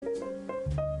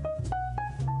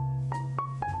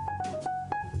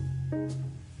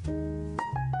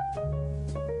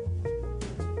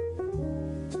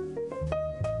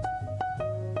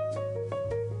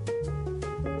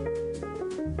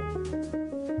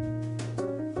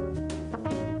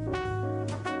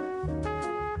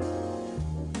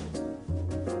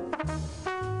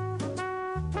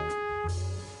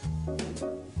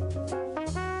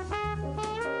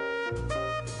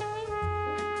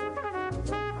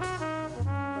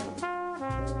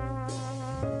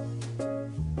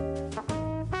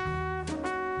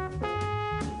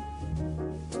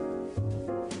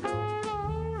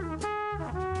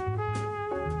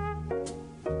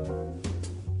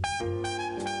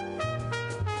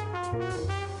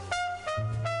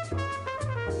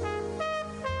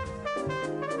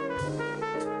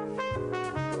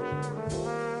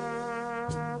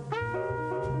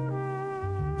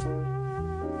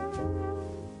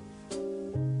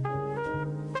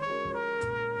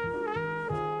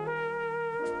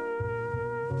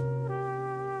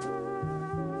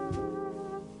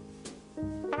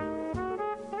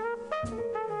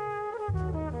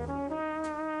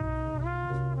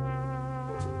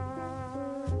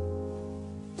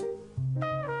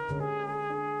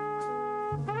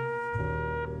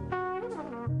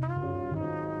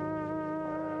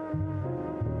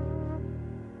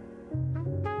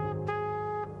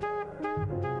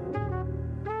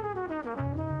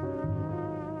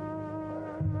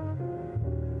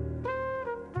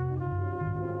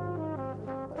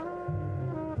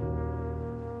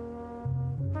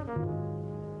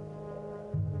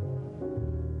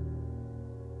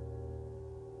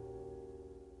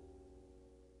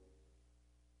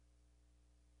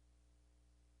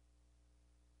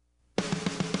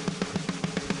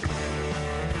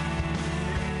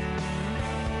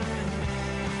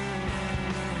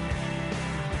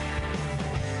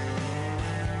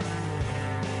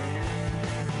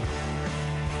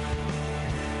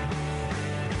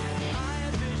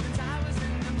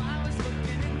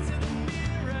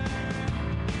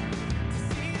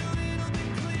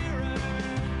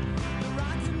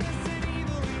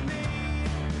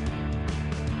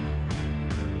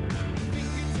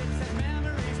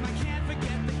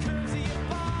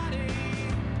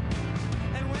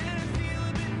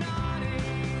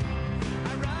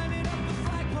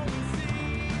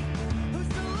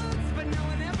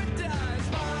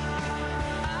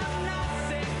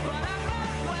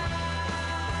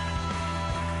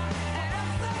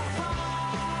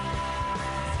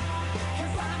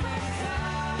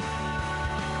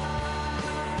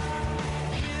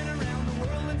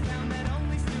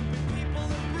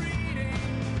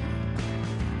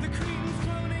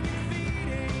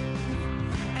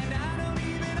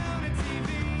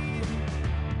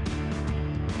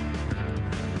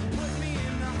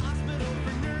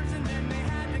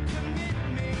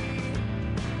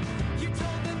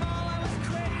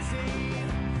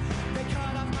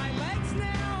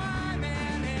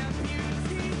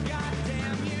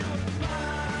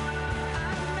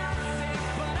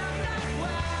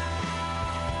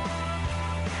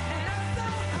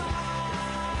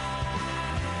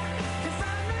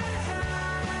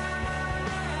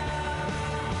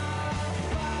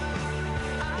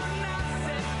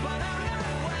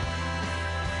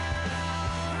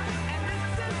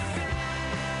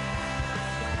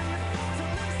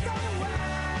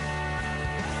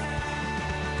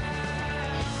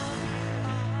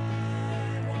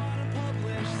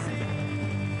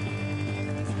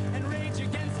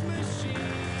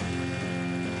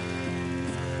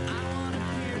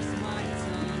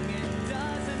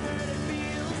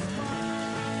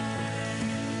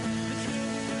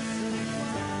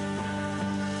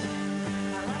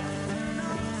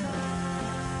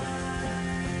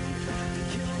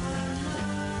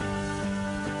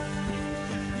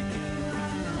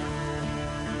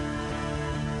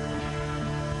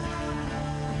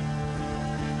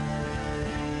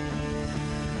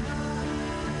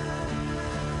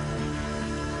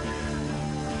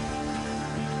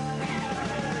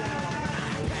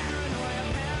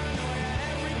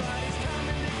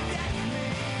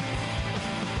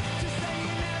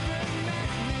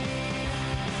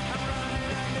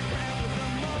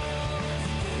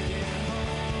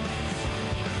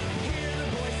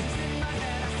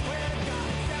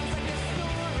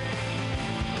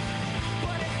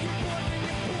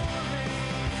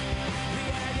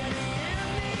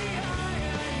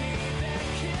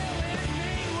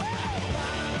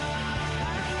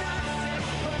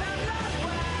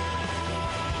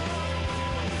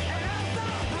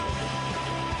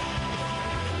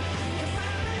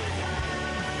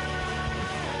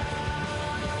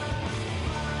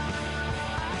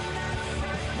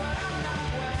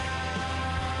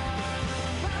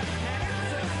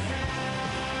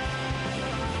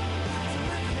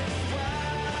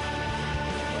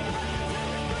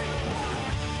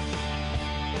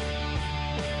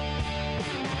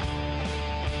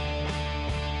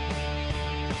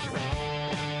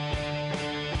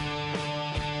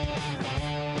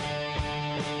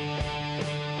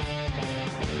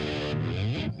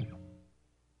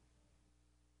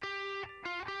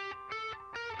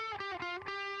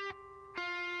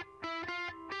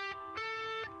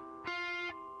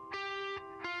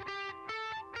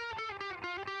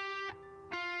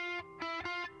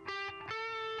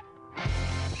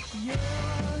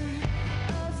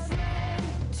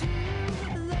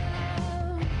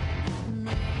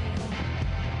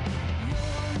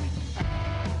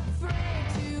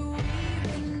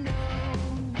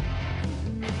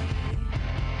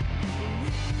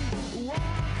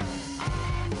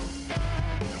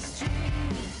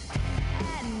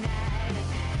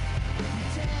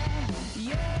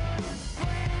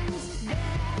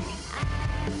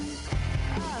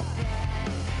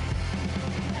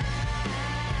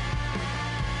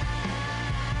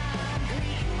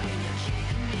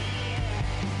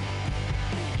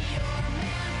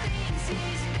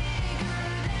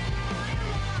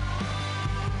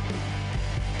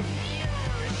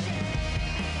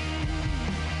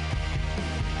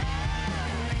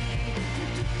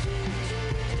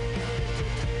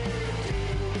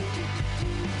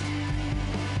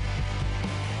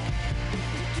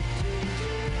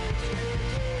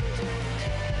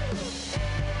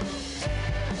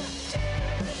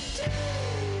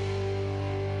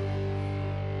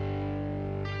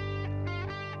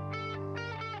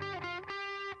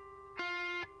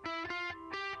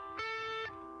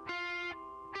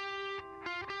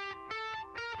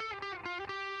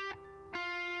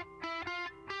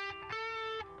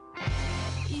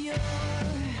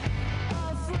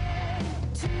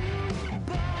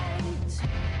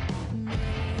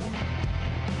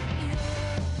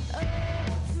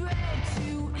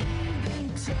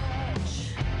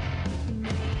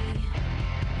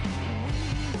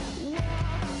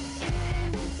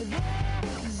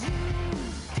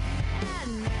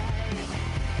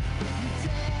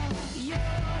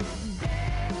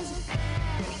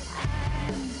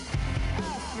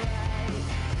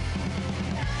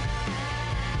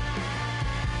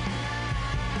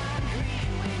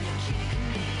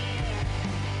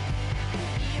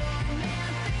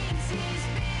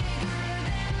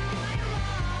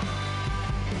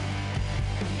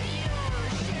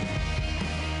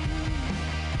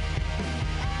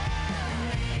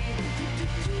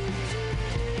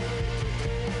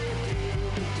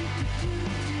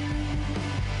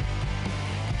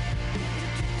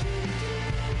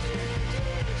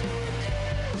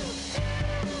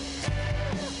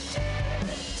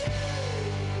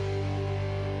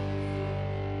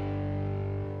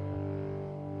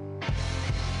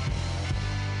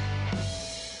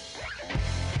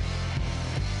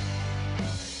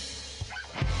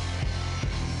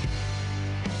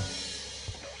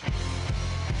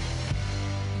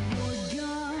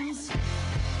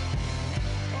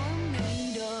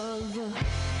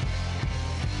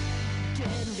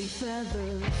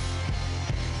feathers.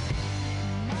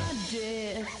 My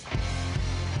death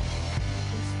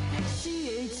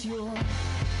asphyxiates your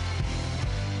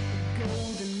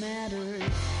golden matters.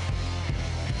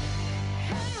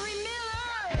 Henry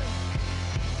Miller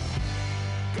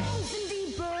goes in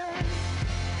deeper,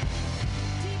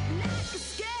 deep like a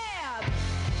scab,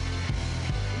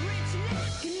 rich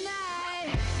like a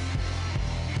knife.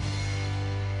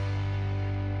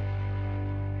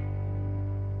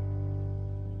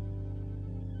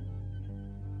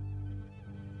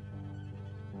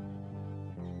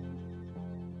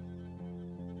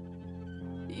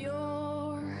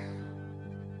 Your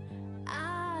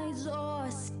eyes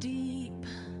are steep.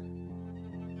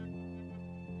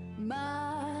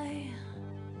 My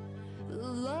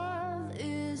love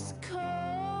is cold.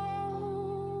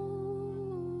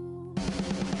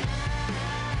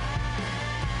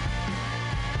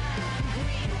 I'm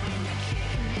green when you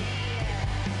kick me.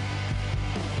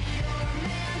 Your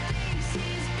man thinks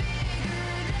he's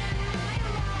bigger than my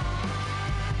lawn.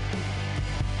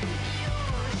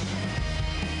 You're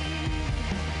ashamed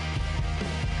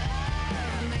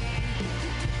of me.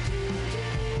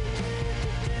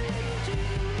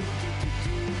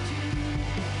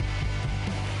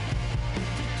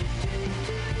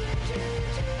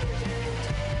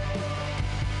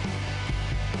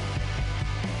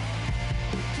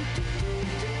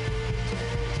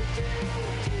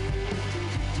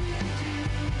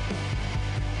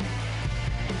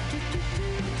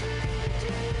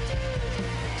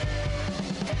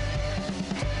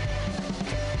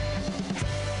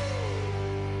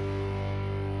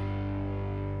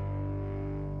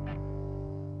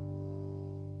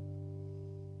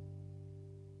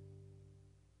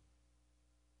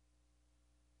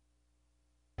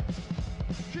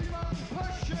 Keep on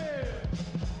pushing,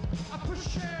 I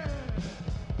push it,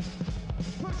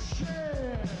 push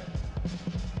it,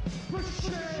 push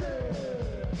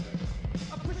it,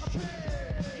 I push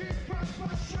it, keep on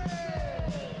pushing.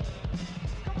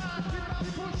 Come on, keep on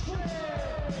pushing,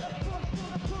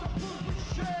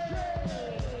 push it,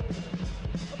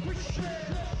 push it.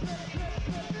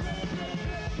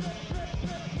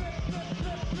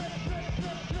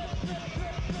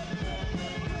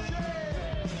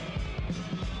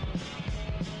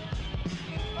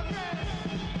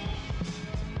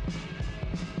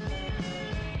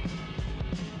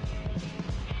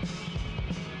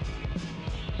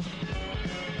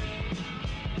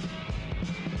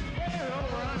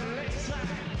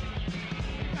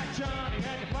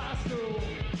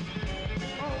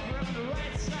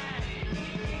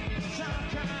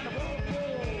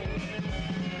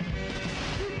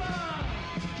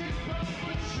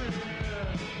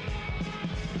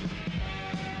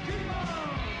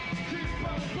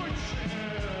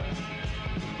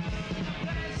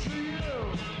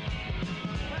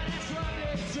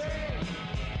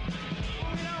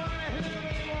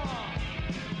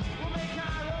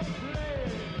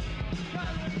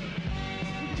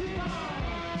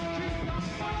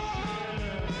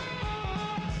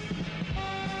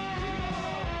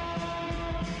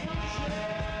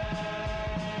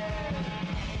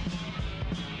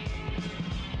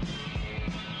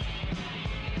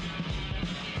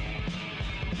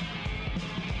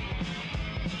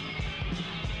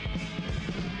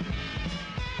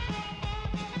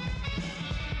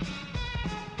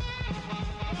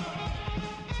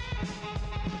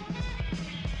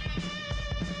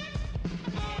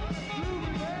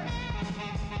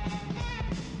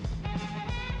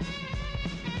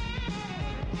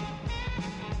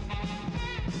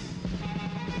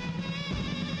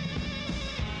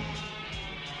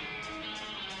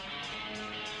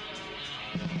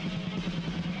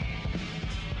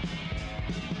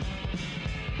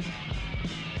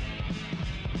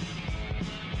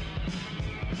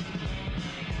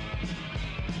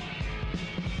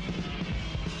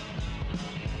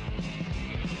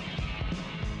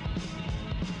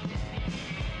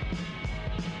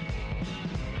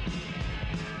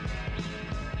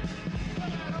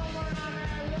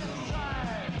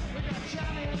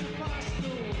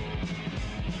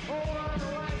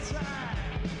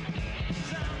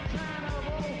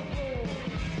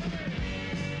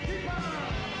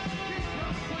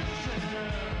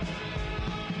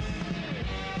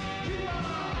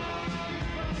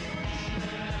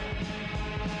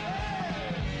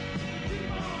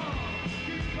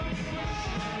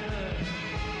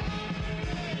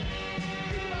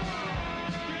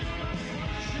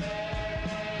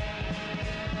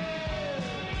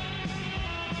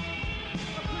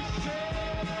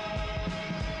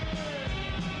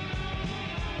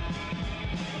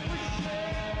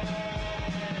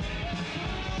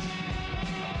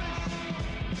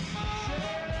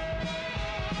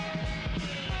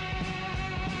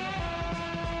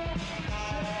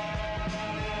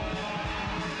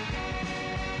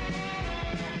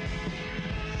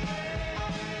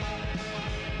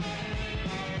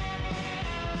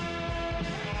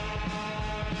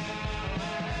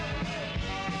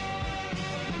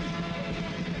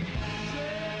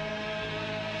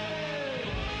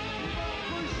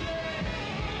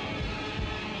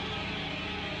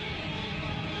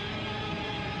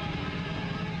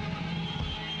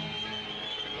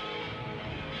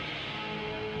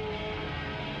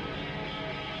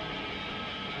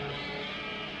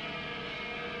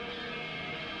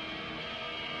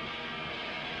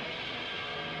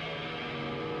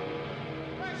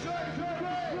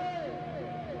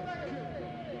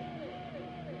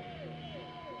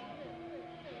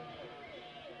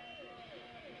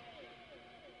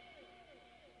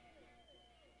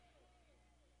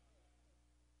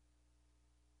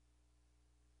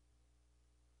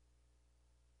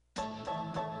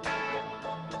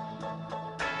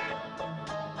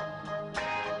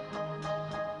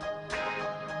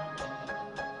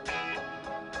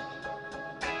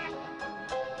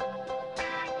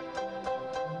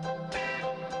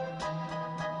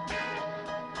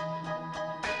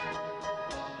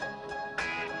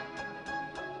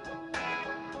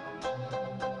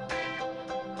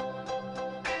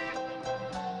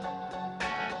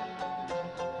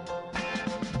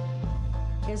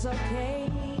 It's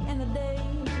okay in the day.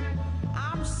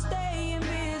 I'm staying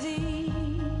busy,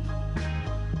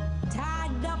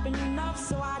 tied up enough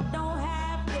so I don't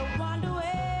have to wonder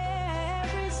where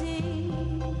is he.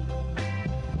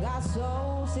 Got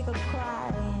so sick of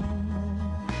crying,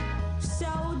 so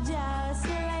just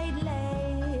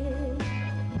lately.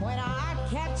 When I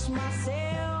catch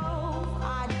myself,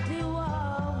 I do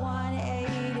a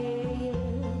 180.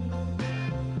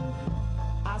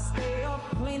 I stay up,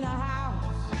 clean the house.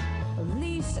 At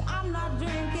least I'm not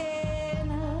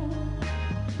drinking.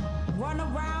 Run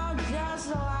around just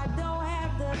so I don't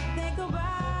have to think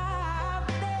about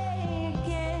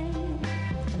thinking.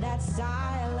 That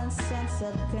silent sense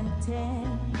of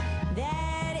content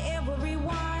that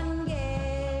everyone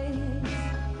gets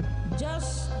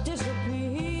just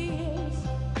disappears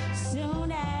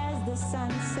soon as the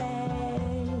sun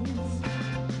sets.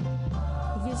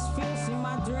 He just feels in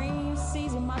my dreams,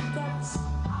 sees in my guts.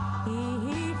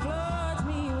 He floods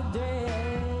me with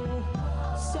dread.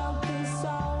 Something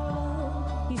soul,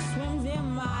 he swims in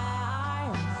my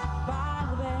eyes by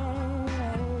the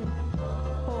bed.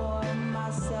 Pour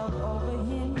myself over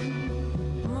him,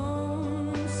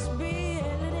 spill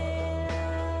it in,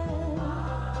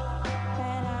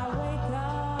 and I wake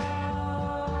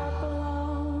up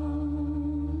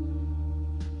alone.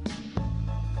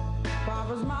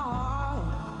 Bothers my heart.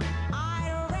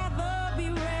 I'd rather be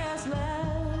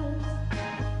restless.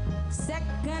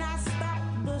 Second I stop,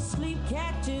 the sleep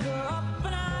catches up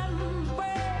and I'm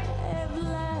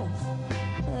breathless.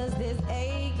 There's this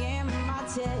ache in my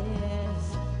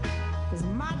chest, 'cause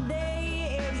my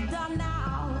day is done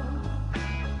now.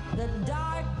 The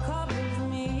dark covers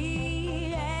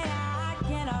me and I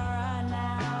cannot run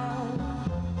now.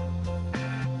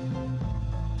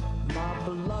 My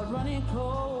blood running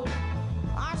cold,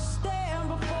 I stand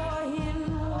before him.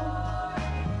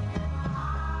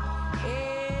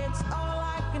 It's all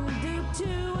I can do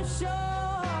to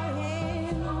assure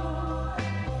him.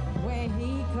 When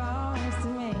he comes to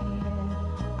me,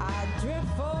 I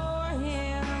drift for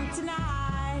him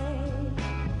tonight.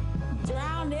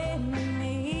 Drowning in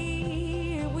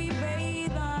me, we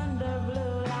bathe under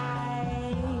blue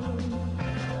light.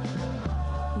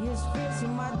 He is fierce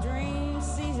in my dreams,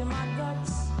 sees in my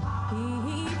guts.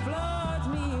 He floods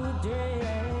me with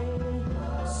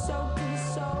dread. Soaked to the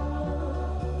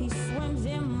soul, he swims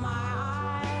in my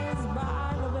eyes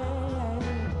by the bed.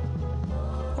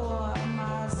 Pour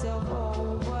myself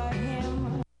over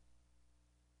him,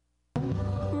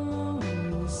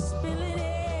 spill it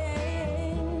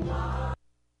in,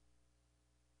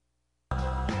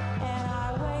 and I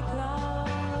wake up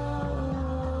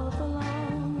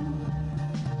alone.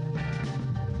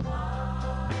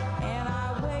 And I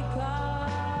wake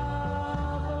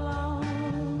up alone.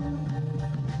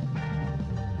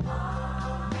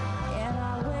 And I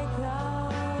wake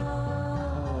up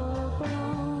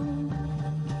alone.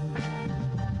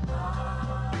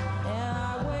 And I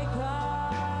wake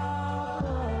up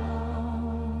alone.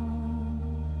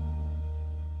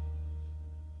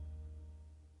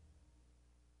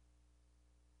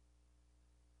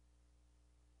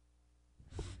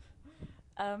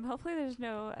 Hopefully there's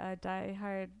no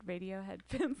die-hard Radiohead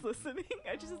fans listening.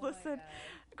 I just listened.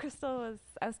 Crystal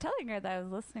I was telling her that I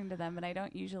was listening to them, and I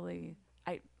don't usually,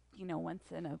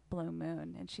 once in a blue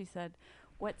moon. And she said,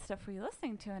 what stuff were you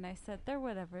listening to? And I said, they're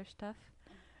whatever stuff.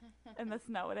 And that's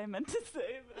not what I meant to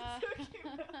say, but it's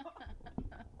okay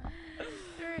now.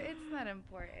 It's not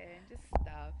important, just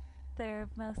stuff. Their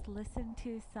most listened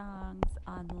to songs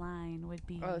online would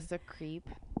be Oh, so Creep.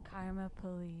 Karma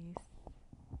Police.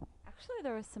 Actually,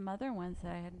 there were some other ones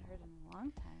that I hadn't heard in a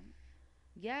long time.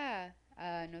 Yeah.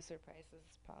 No Surprises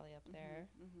is probably up there.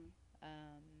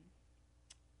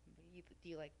 Do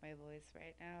you like my voice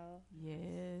right now?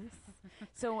 Yes.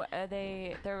 So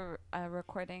they're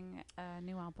recording a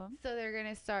new album. So they're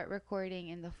gonna start recording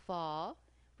in the fall,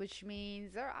 which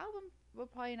means their album will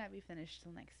probably not be finished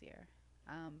till next year.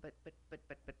 But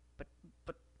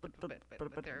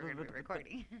they're gonna be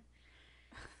recording.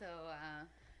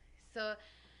 So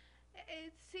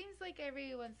it seems like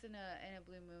every once in a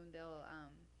blue moon they'll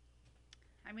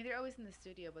they're always in the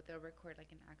studio, but they'll record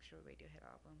like an actual Radiohead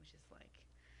album, which is like,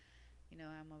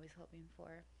 I'm always hoping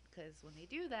for, because when they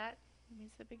do that, it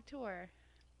means a big tour.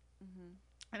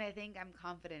 And I think I'm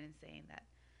confident in saying that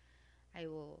I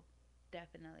will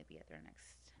definitely be at their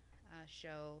next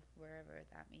show, wherever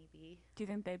that may be. Do you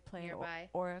think they'd play nearby.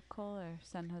 Oracle or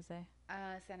San Jose?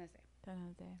 San Jose. San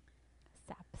Jose.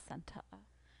 Sap Center.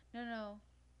 No.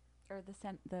 Or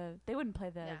they wouldn't play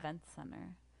the Yeah. event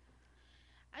center.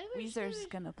 I wish Weezer's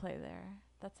gonna play there.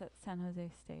 That's at San Jose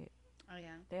State. Oh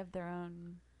yeah. They have their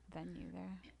own venue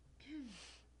there.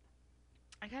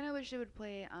 I kind of wish it would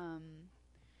play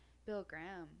Bill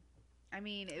Graham. I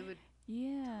mean, it would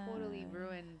Yeah. totally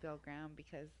ruin Bill Graham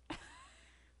because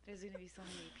there's gonna be so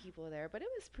many people there. But it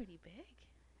was pretty big.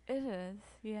 It is,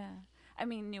 yeah. I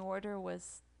mean, New Order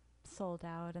was sold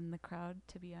out, and the crowd,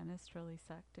 to be honest, really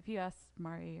sucked. If you asked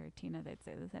Mari or Tina, they'd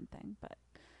say the same thing. But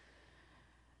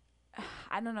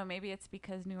I don't know. Maybe it's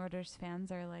because New Order's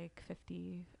fans are like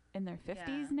 50 in their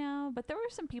 50s now. But there were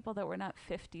some people that were not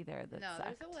 50 there that No,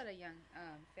 sucked. there's a lot of young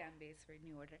fan base for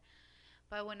New Order.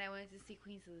 But when I went to see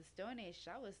Queens of the Stone Age,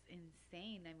 that was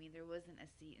insane. I mean, there wasn't a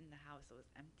seat in the house; it was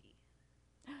empty.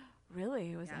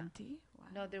 Really? It was Yeah. empty? Wow.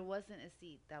 No, there wasn't a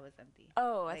seat that was empty.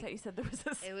 Oh, like, I thought you said there was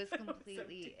a It was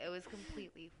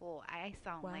completely full. I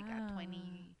sound like Wow. at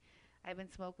 20. I've been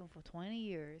smoking for 20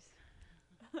 years.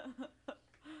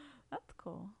 That's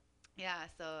cool. Yeah,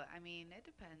 so I mean, it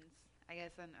depends. I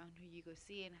guess on who you go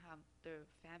see and how their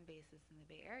fan base is in the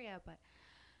Bay Area, but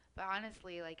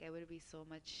honestly, like, it would be so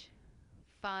much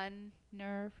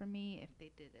funner for me if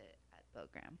they did it at Bill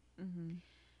Graham. Mm-hmm.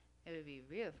 It would be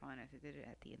real fun if they did it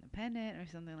at the Independent or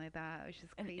something like that, which is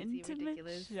An crazy, intimate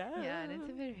ridiculous. show. Yeah, an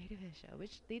intimate radio show,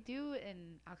 which they do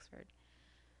in Oxford,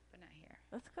 but not here.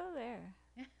 Let's go there.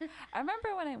 I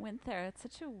remember when I went there, it's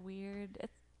such a weird,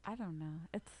 I don't know.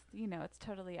 It's, it's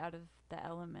totally out of the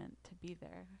element to be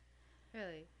there.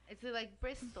 Really? It's like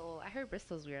Bristol. I heard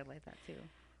Bristol's weird like that too.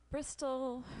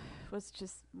 Bristol was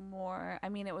just more,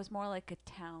 it was more like a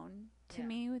town to Yeah.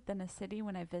 me than a city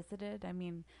when I visited. I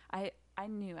mean, I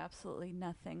knew absolutely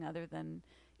nothing other than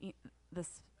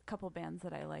this couple bands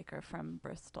that I like are from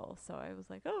Bristol. So I was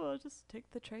like, oh, I'll just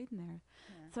take the train there.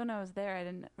 Yeah. So when I was there, I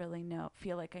didn't really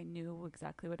feel like I knew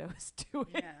exactly what I was doing.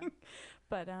 Yeah.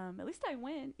 But at least I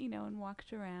went, and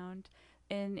walked around.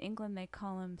 In England, they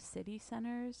call them city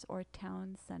centers or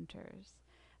town centers.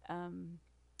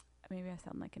 Maybe I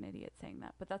sound like an idiot saying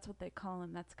that, but that's what they call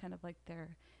them. That's kind of like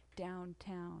their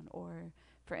downtown. Or,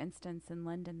 for instance, in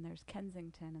London, there's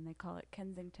Kensington, and they call it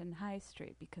Kensington High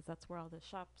Street because that's where all the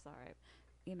shops are.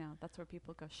 That's where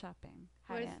people go shopping.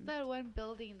 Where's High-end. that one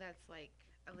building that's like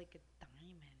a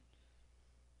diamond?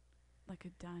 Like a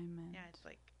diamond. Yeah, it's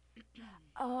like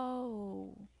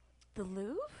Oh, the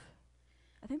Louvre?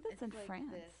 I think that's it's in like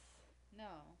France. this. No,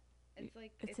 it's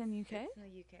like it's in UK? It's in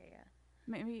the UK, yeah.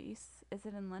 Maybe is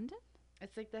it in London?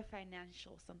 It's like the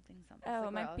financial something. Oh, It's it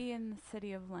like might be in the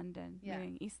city of London, Yeah.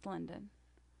 meaning East London.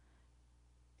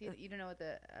 You don't know what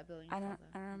the building is I don't called,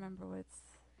 though? remember what it's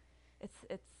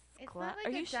It's gla- not Are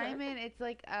like you a sure? diamond. It's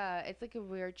like a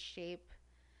weird shape.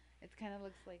 It kind of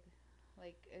looks like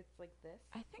it's like this.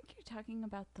 I think you're talking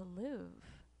about the Louvre,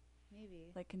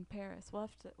 Maybe. like in Paris.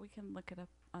 We can look it up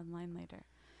online later,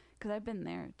 because I've been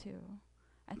there too.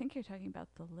 I think you're talking about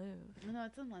the Louvre. No,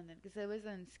 it's in London because it was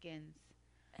on Skins.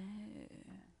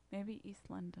 Maybe East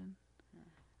London. Yeah.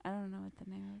 I don't know what the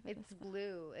name of it It's is.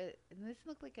 blue. It doesn't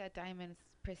look like a diamond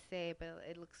per se, but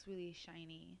it looks really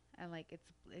shiny and like it's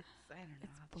I don't know.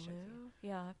 It's I'll have to show it to you. blue.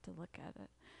 Yeah, I'll have to look at it.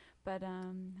 But I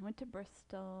went to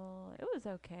Bristol. It was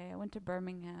okay. I went to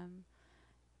Birmingham.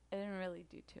 It didn't really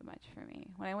do too much for me.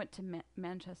 When I went to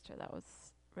Manchester, that was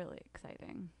really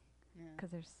exciting Yeah. because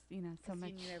there's so 'Cause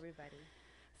much you knew everybody.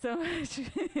 so much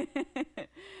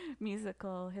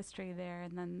musical history there,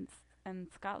 and then and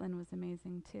Scotland was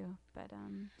amazing too. But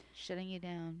Shutting you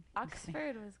down.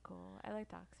 Oxford was cool. I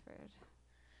liked Oxford.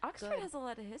 Oxford Good. has a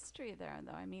lot of history there,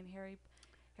 though. I mean, Harry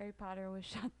Potter was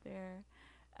shot there.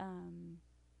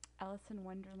 Alice in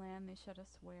Wonderland, they showed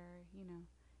us where,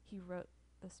 he wrote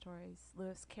the stories.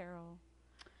 Lewis Carroll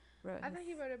wrote I thought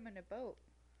he wrote him in a boat.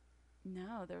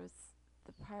 No, there was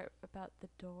the part about the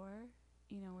door,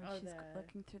 where Oh, she's the-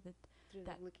 looking through the Through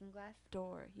That- the looking glass.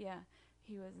 door. Yeah.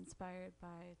 He was inspired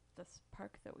by this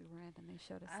park that we were in, and they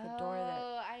showed us the door that...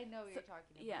 Oh, I know what you're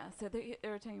talking about. Yeah, so they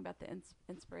were talking about the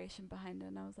inspiration behind it,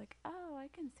 and I was like, oh, I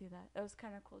can see that. It was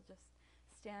kind of cool just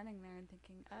standing there and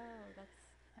thinking, oh, that's,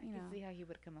 I can see how he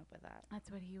would come up with that.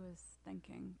 that's what he was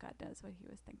thinking. God knows what he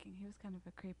was thinking. He was kind of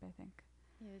a creep, I think.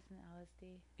 He was in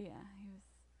LSD. Yeah, he was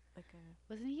like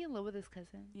a... Wasn't he in love with his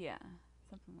cousin? Yeah,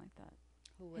 something like that.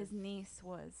 Who was His niece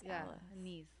was Alice.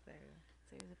 niece. There.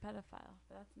 So he was a pedophile,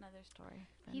 but that's another story.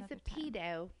 for He's a another time.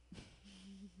 pedo.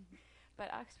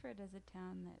 But Oxford is a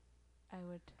town that I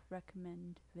would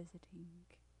recommend visiting.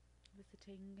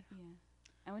 Visiting. Yeah.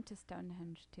 I went to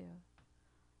Stonehenge too.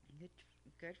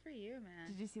 Good for you,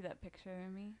 man. Did you see that picture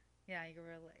of me? Yeah, you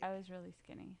were like. I was really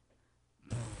skinny.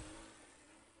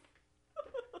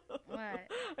 What?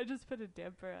 I just put a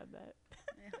damper on that.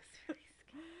 It was really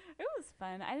scary. It was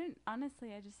fun. I didn't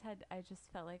honestly. I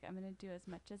just felt like I'm gonna do as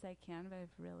much as I can, but I've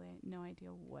really no idea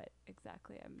what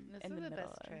exactly I'm Those in are the the middle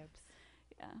best of. trips.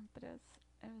 Yeah, but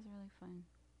It was really fun.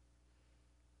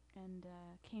 And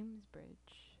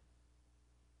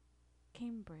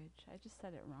Cambridge. I just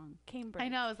said it wrong. Cambridge. I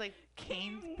know. I was like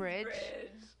Cambridge.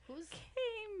 Who's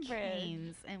Cambridge.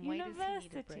 Canes? And why does he need a bridge?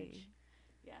 University.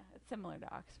 Yeah, it's similar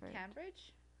to Oxford.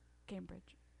 Cambridge.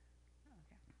 Cambridge. Oh,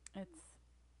 okay. It's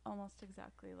almost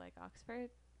exactly like Oxford.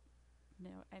 No,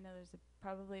 I know there's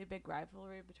probably a big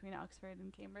rivalry between Oxford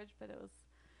and Cambridge, but it was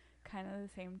kind of the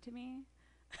same to me.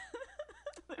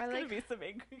 There's I gonna like- be some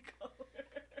angry color.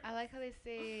 I like how they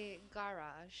say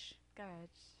garage.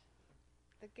 Garage.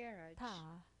 The garage. Pa.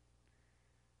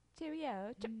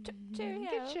 Cheerio. Good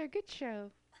Cheerio. show. Good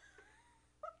show.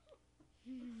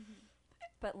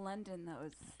 But London,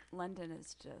 London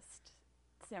is just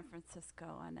San Francisco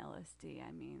on LSD.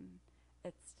 I mean,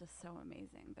 it's just so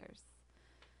amazing.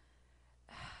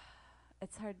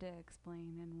 It's hard to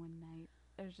explain in one night.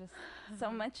 There's just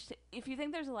so much. If you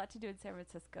think there's a lot to do in San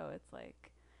Francisco, it's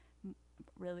like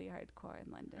really hardcore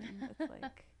in London. It's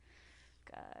like,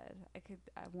 God,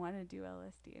 I want to do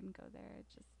LSD and go there,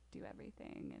 just do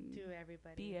everything and Do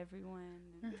everybody. be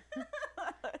everyone,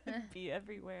 and be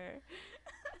everywhere.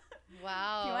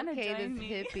 Wow. If you wanna Okay, join this me.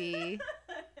 hippie.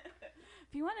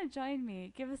 If you want to join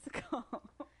me, give us a call.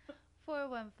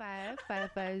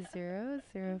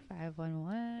 415-550-0511.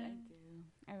 I do.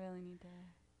 I really need to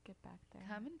get back there.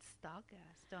 Come and stalk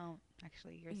us. Don't.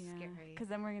 Actually, you're scary. Because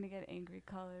then we're going to get angry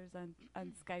callers on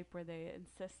Skype where they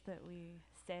insist that we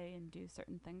say and do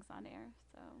certain things on air.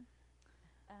 So,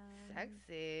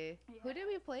 Sexy. Who yeah. did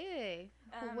we play today?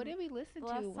 What did we listen the to?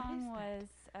 last What song is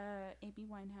that? was Amy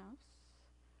Winehouse,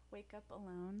 Wake Up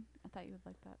Alone. I thought you would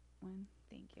like that one.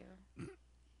 Thank you. Thank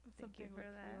you Something for which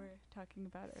that. we were talking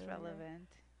about It's earlier. relevant.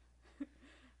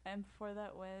 And before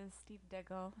that was Steve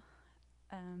Degel,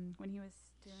 when he was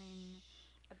doing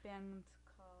a band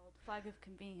called Flag of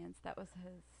Convenience. That was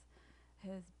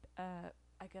his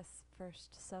I guess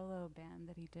first solo band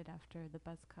that he did after the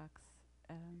Buzzcocks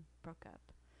broke up.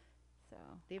 So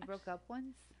They broke up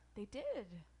once? They did.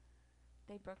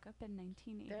 They broke up in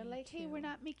 1982. They're like, hey, we're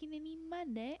not making any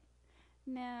money.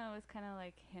 No, it was kind of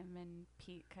like him and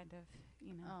Pete, kind of,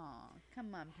 you know, Oh,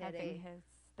 come on, having Petty.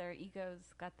 their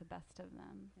egos got the best of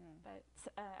them. Mm. But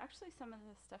actually, some of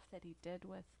the stuff that he did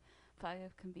with Flag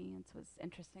of Convenience was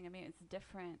interesting. I mean, it's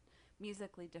different,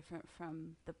 musically different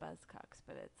from the Buzzcocks,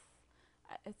 but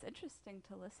it's interesting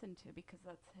to listen to because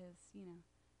that's his, you know,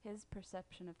 his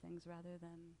perception of things rather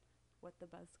than what the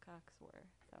Buzzcocks were.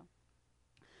 So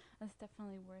that's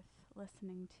definitely worth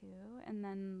listening to. And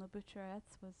then Les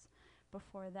Boucherettes was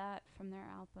before that from their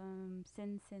album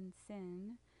Sin Sin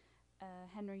Sin.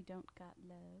 Henry Don't Got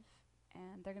Love,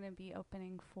 and they're going to be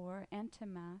opening for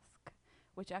Antimask,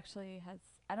 which actually has,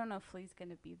 I don't know if Flea's going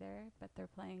to be there, but they're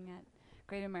playing at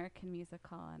Great American Music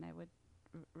Hall, and I would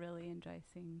really enjoy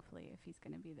seeing Flea if he's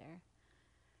going to be there.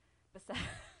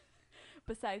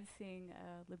 Besides seeing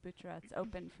Les Boucherettes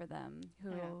open for them,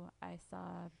 who Yeah. I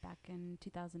saw back in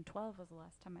 2012 was the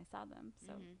last time I saw them,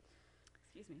 so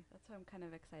excuse me, that's why I'm kind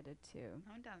of excited to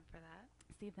I'm down for that.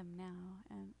 see them now,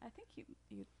 and I think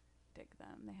you dig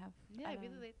them. They have Yeah, I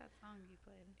really like that song you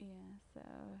played. yeah. So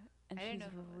and I didn't she's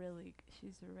know who it was.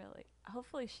 she's really.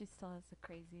 Hopefully, she still has a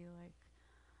crazy like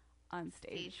on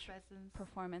stage presence.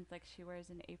 performance. Like she wears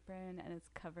an apron and it's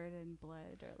covered in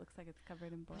blood, or it looks like it's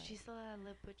covered in blood. Was she still a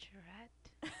Le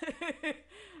Butcherette?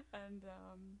 And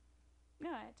no,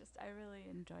 I really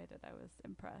enjoyed it. I was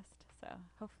impressed. So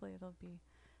hopefully it'll be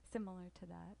similar to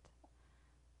that.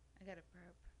 I got a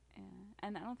burp. Yeah.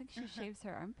 And I don't think she shaves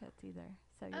her armpits either.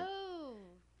 So Oh.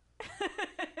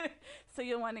 so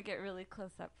you'll want to get really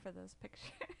close up for those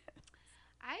pictures.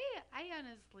 I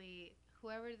honestly,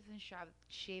 whoever doesn't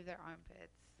shave their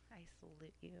armpits, I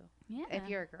salute you. Yeah. If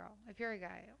you're a girl. If you're a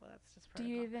guy, well, that's just Do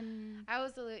protocol. you even I will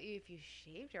salute you if you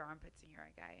shaved your armpits and you're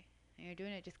a guy. And you're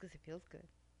doing it just 'cause it feels good.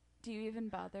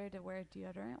 bother to wear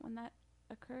deodorant when that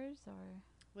occurs, or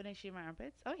When I shave my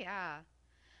armpits? Oh, yeah.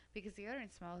 Because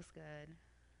deodorant smells good.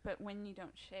 but when you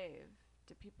don't shave,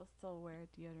 do people still wear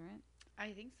deodorant?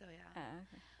 I think so, yeah.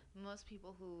 Okay. Most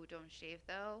people who don't shave,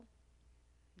 though,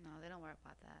 no, they don't worry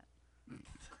about that.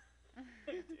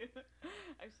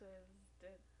 Actually, I just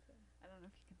did. So I don't know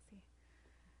if you can see.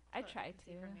 I Oh, try you can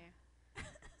see to. from here.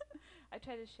 I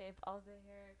try to shave all the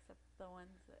hair except the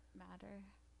ones that matter.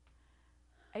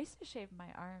 I used to shave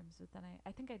my arms, but then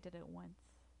I think I did it once,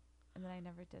 and then I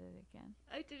never did it again.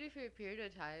 I did it for a period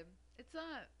of time. It's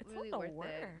not It's really a lot worth of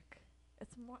work. it.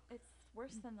 It's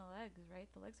worse than the legs, right?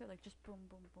 The legs are like just boom,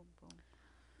 boom, boom, boom.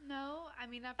 No, I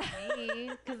mean, not for me.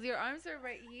 Because your arms are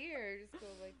right here. Just go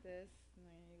like this. And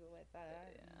then you go like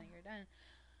that. And then you're done.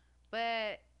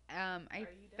 But I Are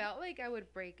you done? felt like I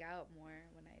would break out more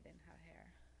when I didn't have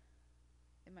hair.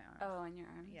 in my arms. Oh, on your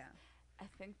arms. Yeah. I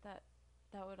think that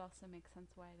would also make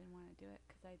sense why I didn't want to do it,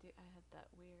 because I had that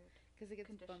weird Because it gets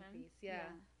condition. bumpies. Yeah.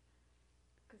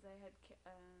 Because I had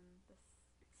this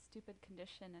stupid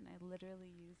condition, and I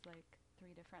literally use like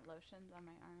 3 different lotions on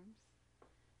my arms.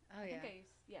 Oh, I yeah. think I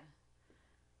use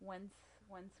one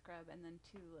scrub and then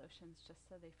 2 lotions just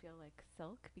so they feel like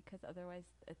silk, because otherwise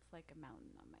it's like a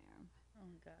mountain on my arm. Oh,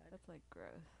 my God. That's like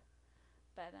gross.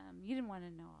 But you didn't want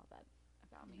to know all that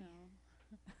about me. No.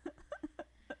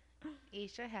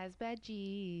 Aisha has bad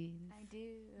genes. I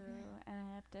do, and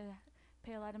I have to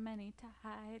pay a lot of money to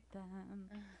hide them.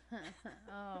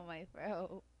 Oh, my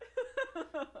throat.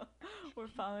 We're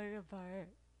falling apart.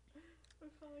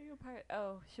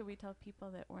 Oh, should we tell people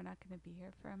that we're not going to be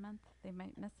here for a month? They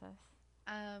might miss us.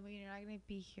 You're not going to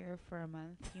be here for a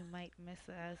month. You might miss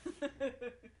us.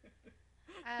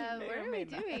 What are we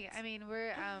doing? I mean,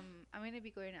 I'm going to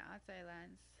be going to Outside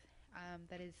Lands.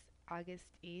 That is August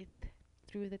 8th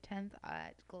through the 10th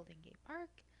at Golden Gate Park.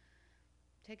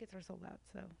 Tickets are sold out,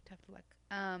 so tough luck.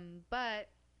 But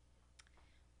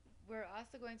we're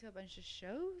also going to a bunch of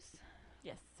shows.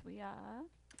 Yes, we are.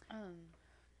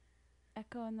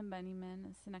 Echo and the Moneymen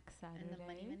is next Saturday. And the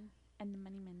Moneymen. And the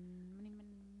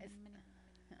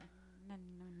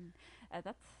Moneymen.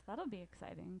 That'll be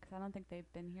exciting, because I don't think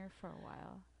they've been here for a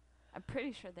while. I'm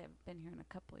pretty sure they've been here in a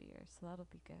couple of years, so that'll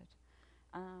be good.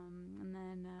 And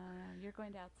then you're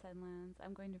going to Outside Lands.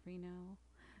 I'm going to Reno.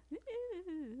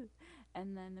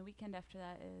 And then the weekend after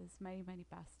that is Mighty Mighty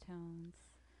Bass Tones.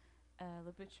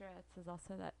 La Butcherettes is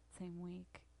also that same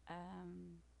week.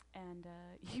 And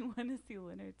you want to see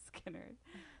Leonard Skinner.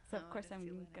 So, of course, I'm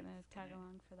going to tag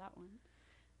along for that one.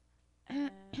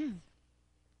 And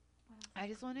I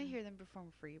just want to hear them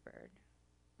perform Freebird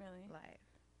really? live.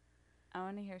 I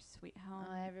want to hear Sweet Home,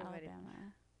 everybody.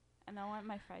 Alabama. And I want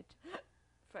my fried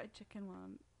chicken while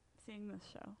I'm seeing this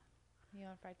show. You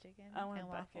want fried chicken? I want and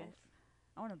a bucket. waffles?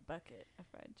 I want a bucket of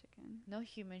fried chicken. No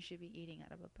human should be eating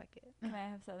out of a bucket. Can I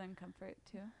have Southern Comfort,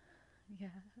 too? Yeah.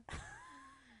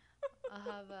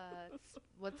 I'll have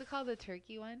what's it called? The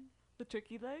turkey one? The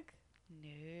turkey leg? No,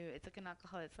 it's like an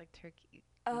alcohol. It's like turkey.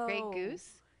 Oh. Grey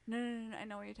Goose? No. I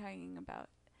know what you're talking about.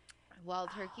 Wild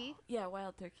turkey? Yeah,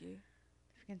 wild turkey.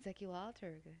 Kentucky Wild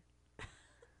Turkey.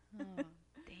 Oh,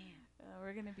 damn.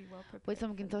 We're going to be well prepared. With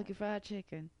some for Kentucky that. Fried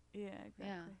Chicken. Yeah, exactly.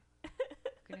 Yeah.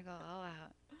 Gonna go all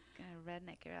out. Gonna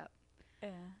redneck her up. Yeah.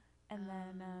 And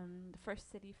then the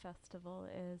First City Festival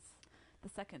is the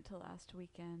second to last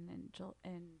weekend in July,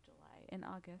 in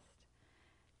August.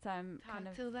 So I'm kind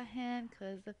Talk of... to the hand,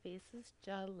 'cause the face is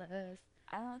jealous.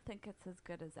 I don't think it's as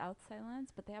good as Outside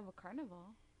Lands, but they have a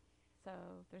carnival. So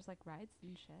there's like rides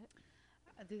and shit.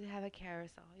 Do they have a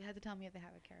carousel? You had to tell me if they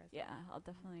have a carousel. Yeah, I'll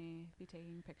definitely be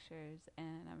taking pictures,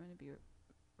 and I'm going to be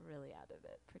really out of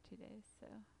it for 2 days. So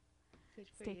Good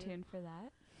for stay you. tuned for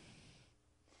that.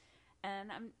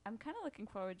 And I'm kind of looking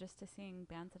forward just to seeing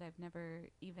bands that I've never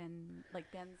even,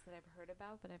 like bands that I've heard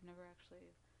about, but I've never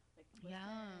actually like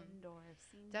listened or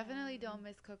seen. Definitely them. don't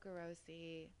miss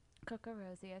Kokorossi. Coco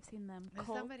Rosie, I've seen them. There's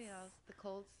Colts. somebody else. The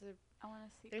Colts. I want to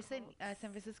see. They're San Colts.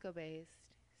 Francisco based,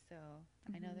 so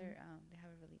I know Mhm. they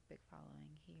have a really big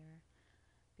following here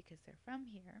because they're from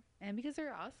here and because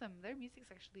they're awesome. Their music's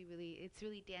actually it's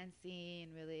really dancey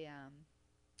and really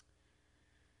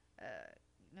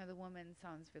the woman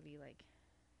sounds really like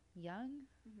young,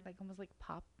 Mhm. like almost like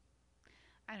pop.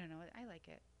 I don't know. I like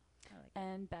it.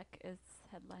 And Beck is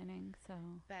headlining,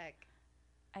 so Beck.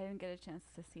 I didn't get a chance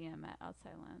to see him at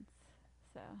Outside Lands.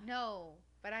 So No,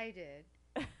 but I did.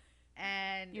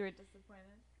 And you were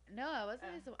disappointed. no, I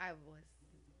wasn't. I was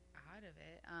out of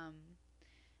it.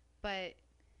 But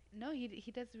no,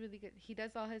 he does really good. He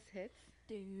does all his hits.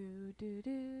 Do.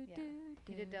 Yeah.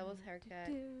 He did Devil's Haircut.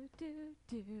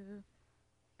 Do.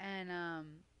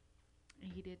 And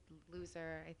he did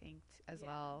Loser, I think, as Yeah.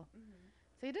 well. Mhm.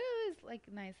 So he did all his like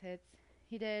nice hits.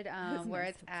 He did His Where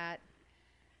nice It's hits. At.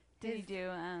 Did he His- do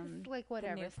his, like the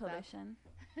whatever new stuff. pollution?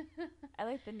 I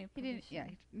like the new He pollution.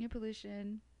 did New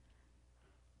Pollution.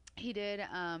 He did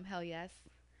Hell Yes.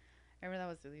 I remember that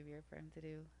was really weird for him to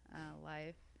do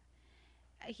live.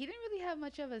 He didn't really have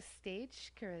much of a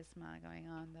stage charisma going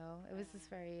on though. It was just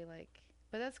very like,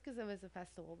 but that's because it was a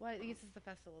festival. Well, I guess it's a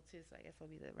festival too, so I guess it'll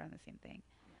be around the same thing.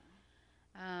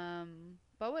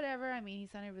 But whatever. I mean, he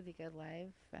sounded really good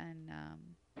live, and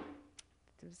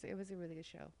it was a really good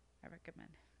show. I recommend.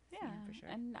 seeing Yeah, him for sure.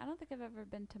 and I don't think I've ever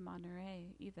been to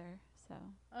Monterey either. So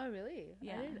Oh really?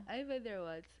 Yeah. I've been there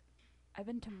once. I've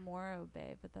been to Morro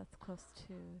Bay, but that's close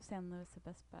to San Luis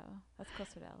Obispo. That's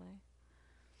closer to LA.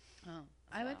 Oh,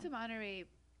 I went So- to Monterey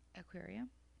Aquarium.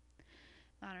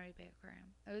 Monterey Bay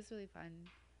Aquarium. It was really fun.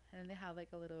 and then they have like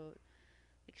a little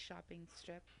like shopping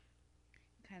strip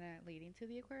kind of leading to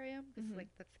the aquarium. It's Mhm. like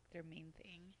that's their main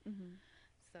thing. Mm-hmm.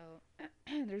 So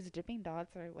there's dipping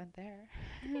dots, so I went there.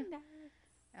 And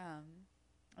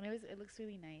it looks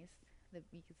really nice. That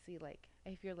you can see like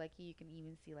if you're lucky, you can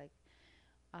even see like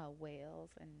whales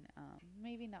and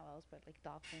maybe not whales, but like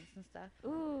dolphins and stuff.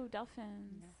 Ooh,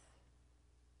 dolphins. Yeah.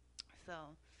 So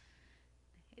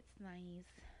it's nice.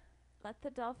 Let the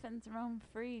dolphins roam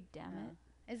free, damn it.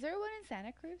 Is there one in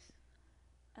Santa Cruz?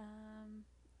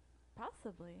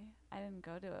 Possibly. I didn't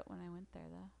go to it when I went there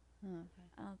though. Oh, okay.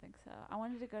 I don't think so. I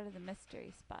wanted to go to the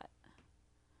mystery spot.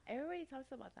 Everybody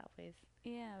talks about that place.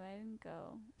 Yeah, but I didn't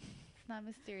go. It's not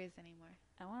mysterious anymore.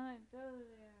 I want to go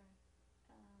there.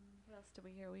 What else did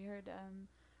we hear? We heard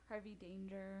Harvey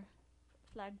Danger,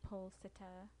 Flagpole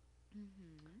Sitta,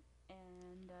 Mm-hmm.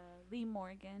 and Lee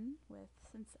Morgan with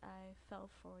Since I Fell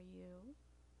For You.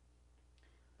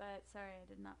 But sorry, I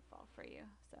did not fall for you,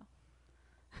 so.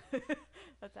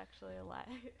 That's actually a lie.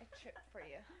 A trip for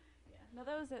you. Yeah. No,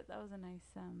 that was it. That was a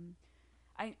nice.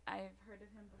 I've heard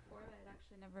of him before, but I'd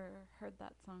actually never heard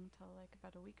that song till like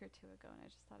about a week or two ago, and I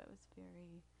just thought it was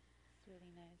very It's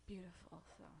really nice. beautiful.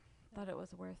 So thought it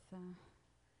was worth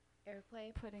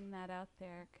Airplay. putting that out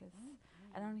there because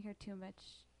I don't hear too much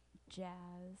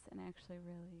jazz, and I actually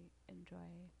really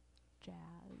enjoy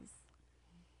jazz.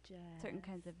 Certain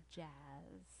kinds of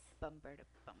jazz. Bumper to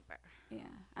bumper.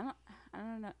 Yeah, I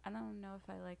don't know if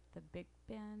I like the big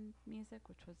band music,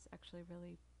 which was actually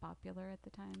really popular at the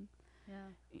time.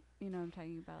 Yeah. You know what I'm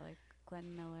talking about, like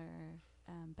Glenn Miller,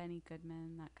 Benny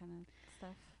Goodman, that kind of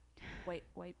stuff.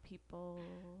 White people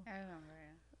I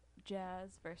remember.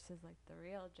 jazz versus like the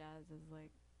real jazz is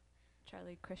like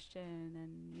Charlie Christian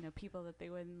and people that they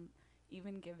wouldn't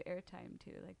even give airtime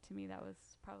to. Like to me, that was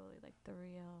probably like the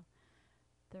real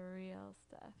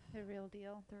stuff. The real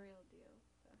deal. The real deal.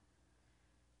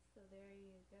 So there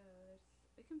you go.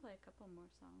 We can play a couple more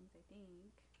songs, I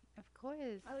think. Of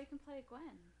course. Oh, we can play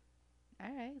Gwen.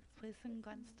 All right. Let's play some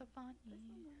Gwen Stefani.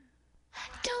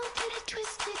 Don't get it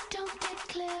twisted, don't get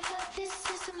clever. This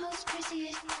is the most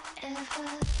craziest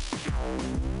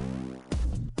ever.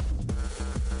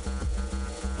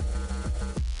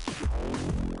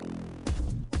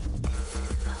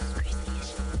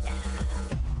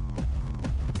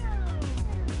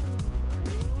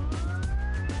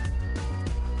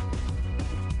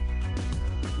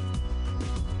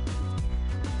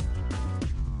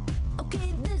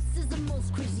 Okay, this is the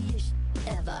most craziest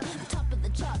ever. Top of the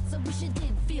charts, I wish I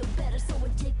did feel better, so I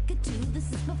take a two. This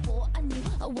is before I knew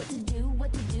what to do.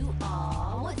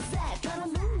 Aw, what's that? Got a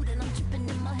mood and I'm tripping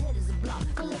and my head is a block.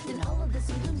 Collecting all of the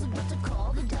symptoms, about to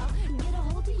call the doc. Get a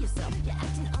hold of yourself, you're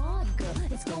acting odd, girl.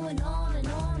 It's going on and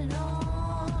on and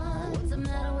on. What's the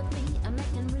matter with me? I'm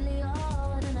acting really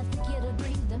odd, and I think you'd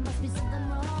agree there must be something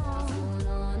wrong. Going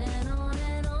on and on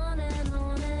and on and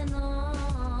on and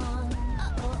on.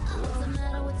 What's the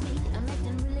matter with me? I'm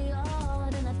acting really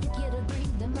odd, and I think you'd agree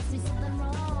there must be something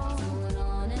wrong. Going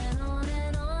on and on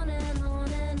and on and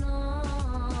on and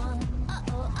on.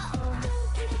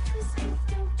 Don't get it twisted,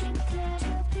 don't get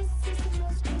clever. This is the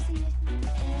most craziest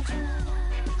ever.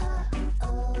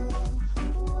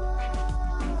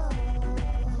 Whoa.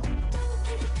 Don't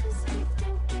get it twisted,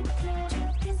 don't get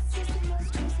clever. This is the most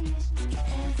craziest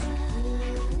ever.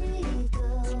 Here we go.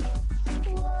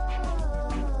 Whoa.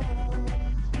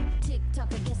 TikTok,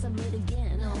 I guess I'm it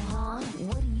again.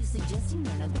 What are you suggesting,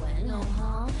 Nana Gwen?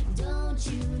 Don't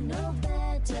you know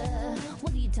better?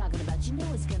 What are you talking about? You know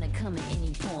it's gonna come at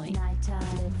any point. Nighttime,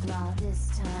 flip flop, this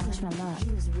time. Push my luck.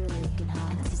 He was really looking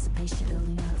hot. Anticipation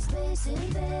building up. Space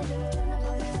invader, turn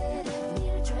up the fader. Need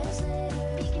a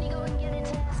translator. Can you go and get it?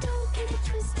 Don't get it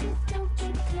twisted, don't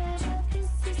get clever. This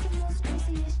is the most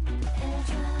craziest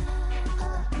ever.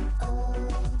 Whoa.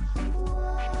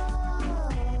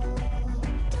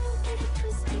 Don't get it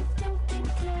twisted, don't get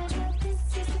clever. This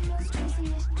is the most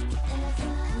craziest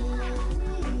ever.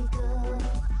 Here we go.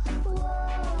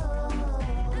 Whoa.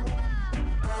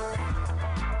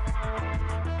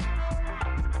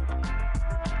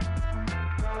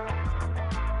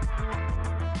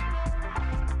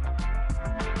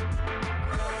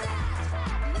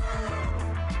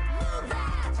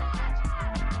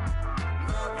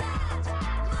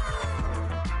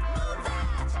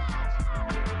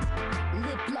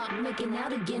 Lip lock, making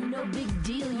out again, no big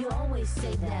deal. You always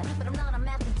say that, but I'm not a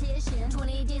mathematician.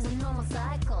 28 days a normal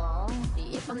cycle.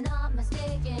 If I'm not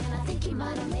mistaken, I think he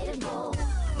might have made a goal.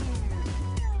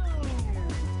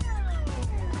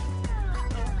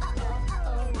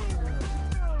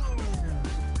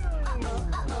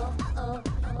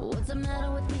 What's the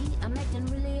matter with me? I'm acting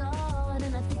really odd,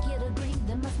 and I think you'd agree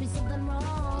there must be something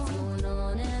wrong.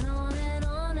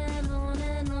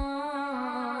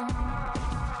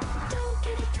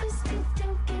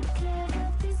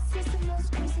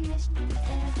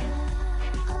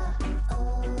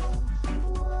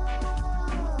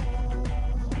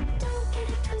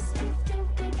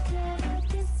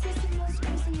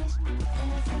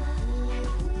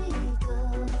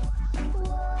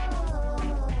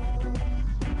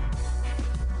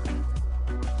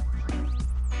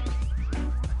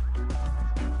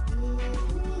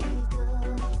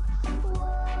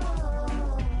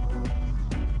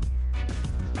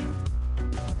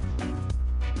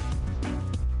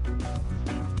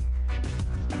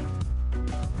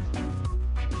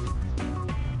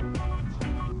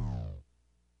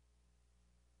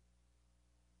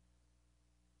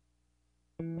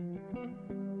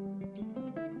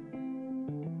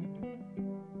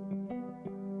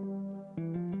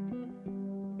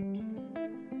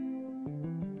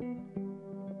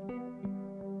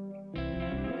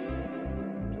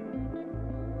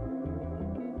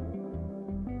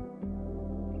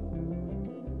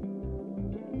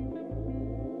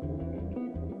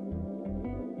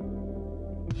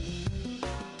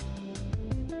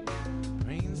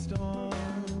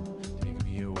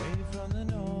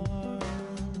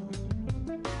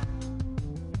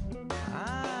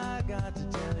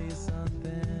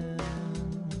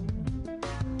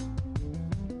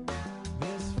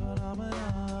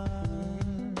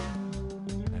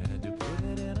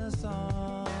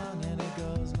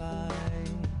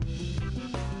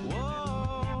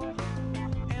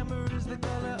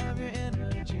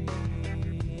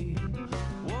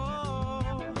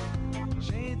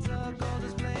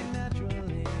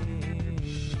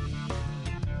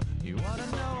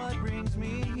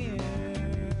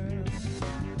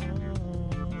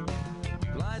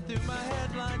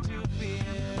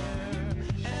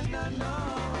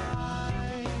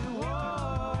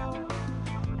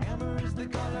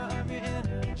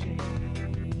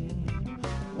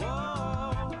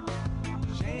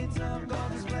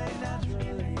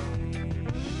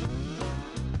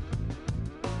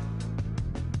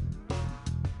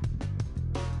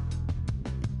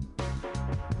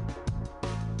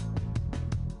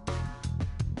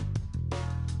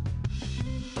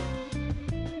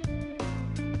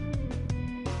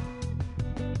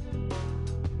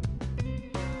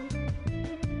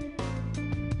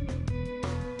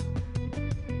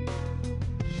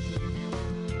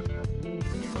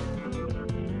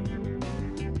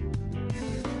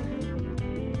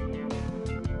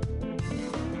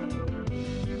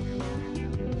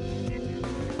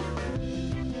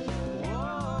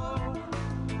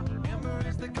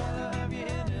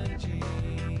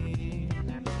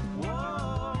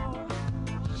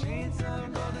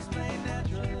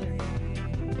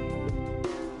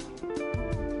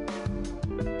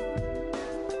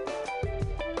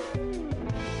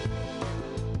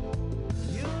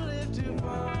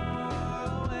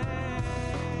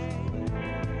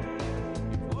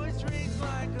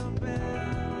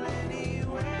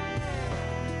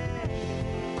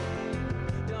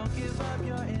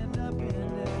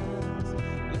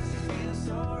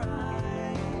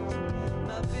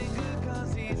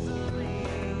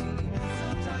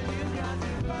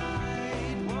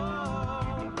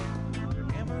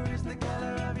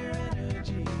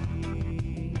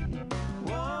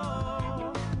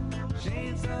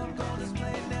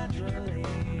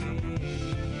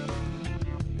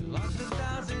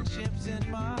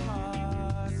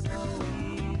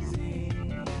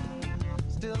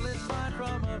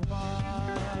 from afar.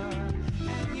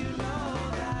 And you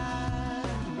know that,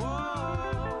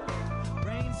 whoa,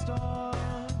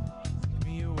 rainstorm, take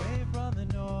me away from the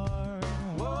norm.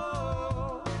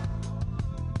 Whoa,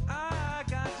 I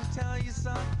got to tell you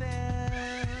something.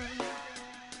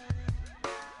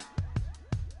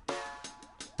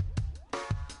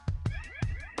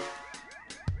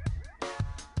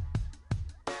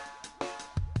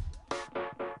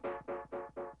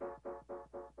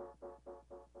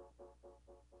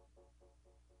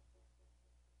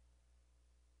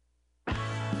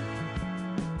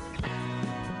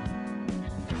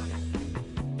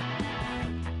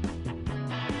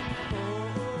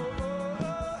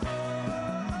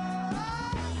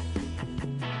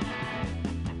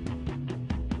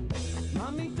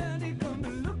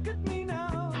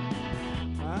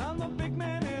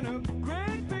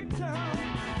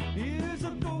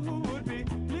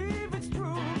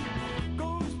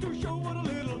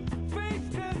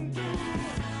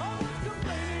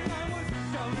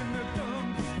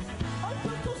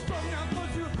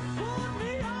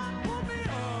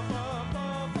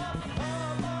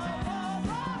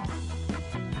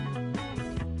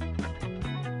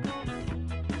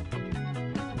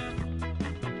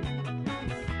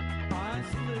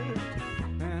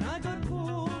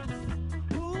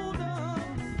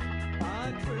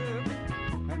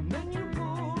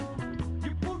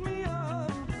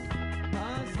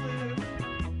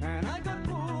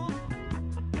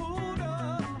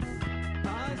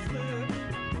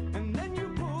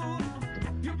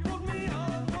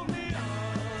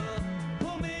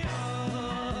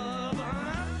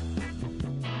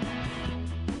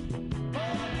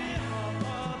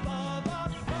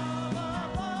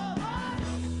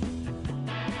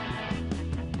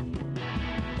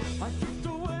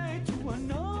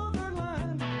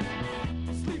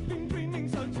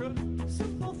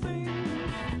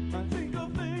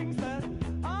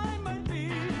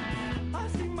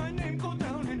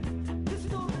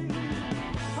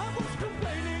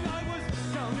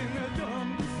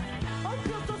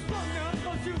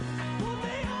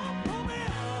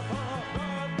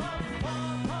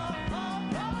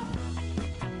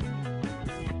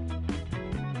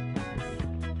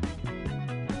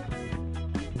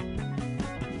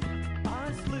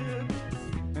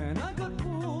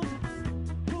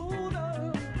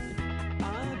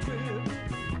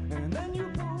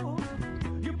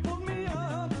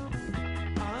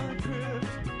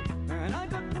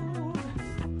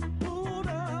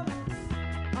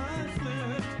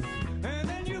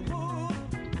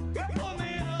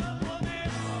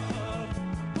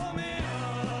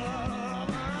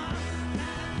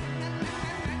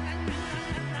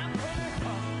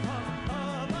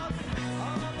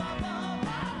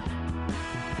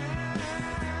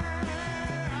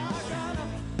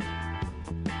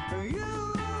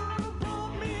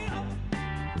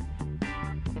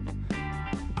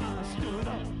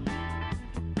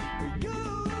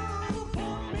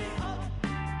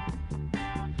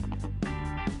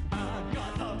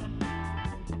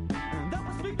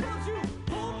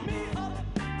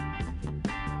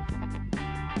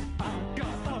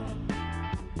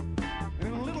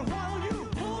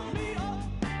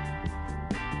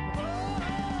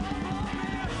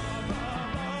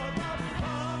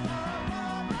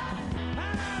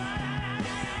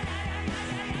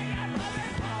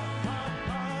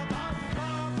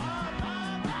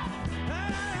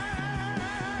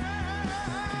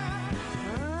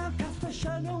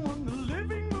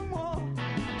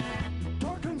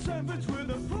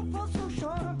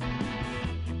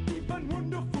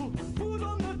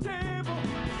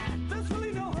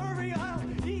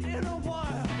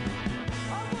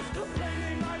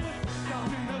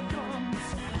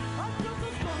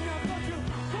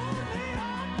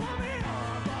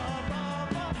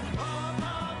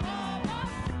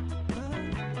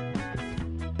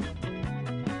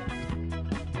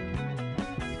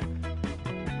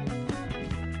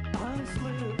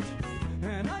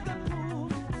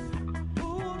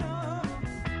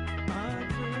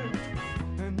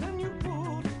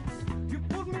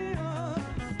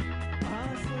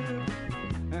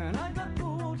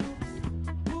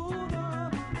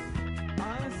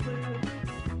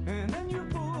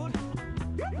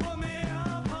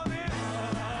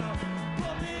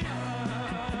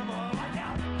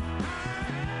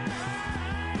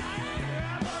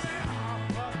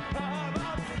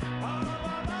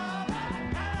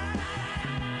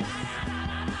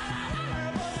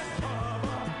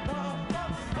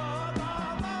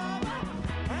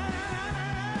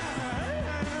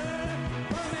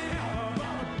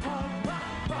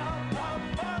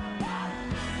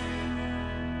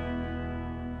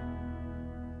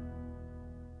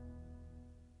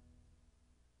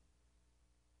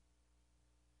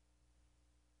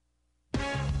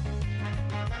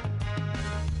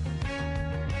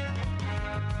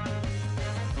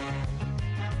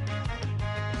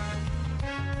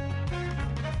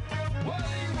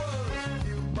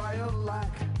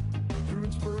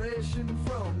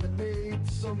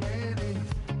 so many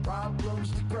problems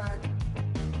to crack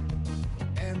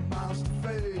and miles to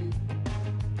fade.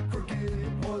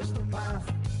 Crooked was the path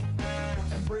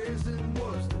and brazen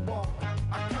was the walk.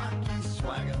 A cocky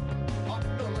swagger up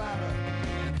the ladder,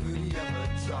 could he ever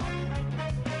talk?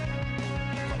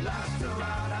 But last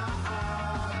around,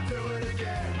 I'll do it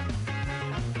again.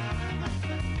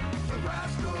 The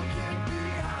rascal can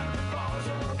behind the bars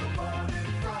of the one in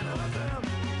front of them.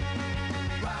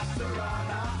 Last around,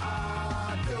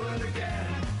 I'll do it again.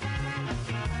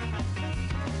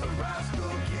 The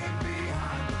rascal can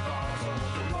behind the bars of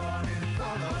the one in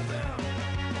front of them.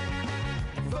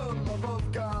 The love of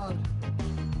God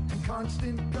and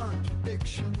constant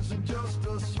contradictions and just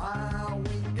a smile,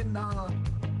 wink and nod.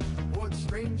 What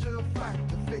stranger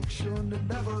fact of fiction and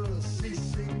never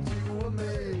ceasing to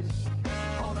amaze.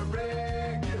 On a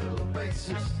regular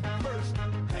basis, first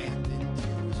hand into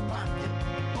his pocket,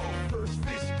 or first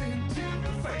fist into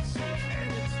the faces. And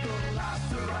it's the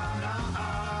last around,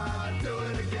 I'll do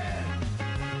it again.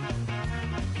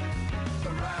 The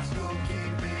rascal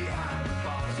king behind the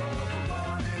bars of the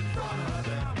one in front of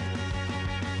them.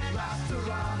 Last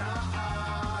around,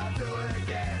 I'll do it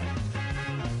again.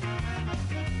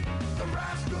 The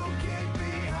rascal king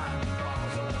behind the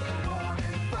bars of the one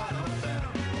in front of them.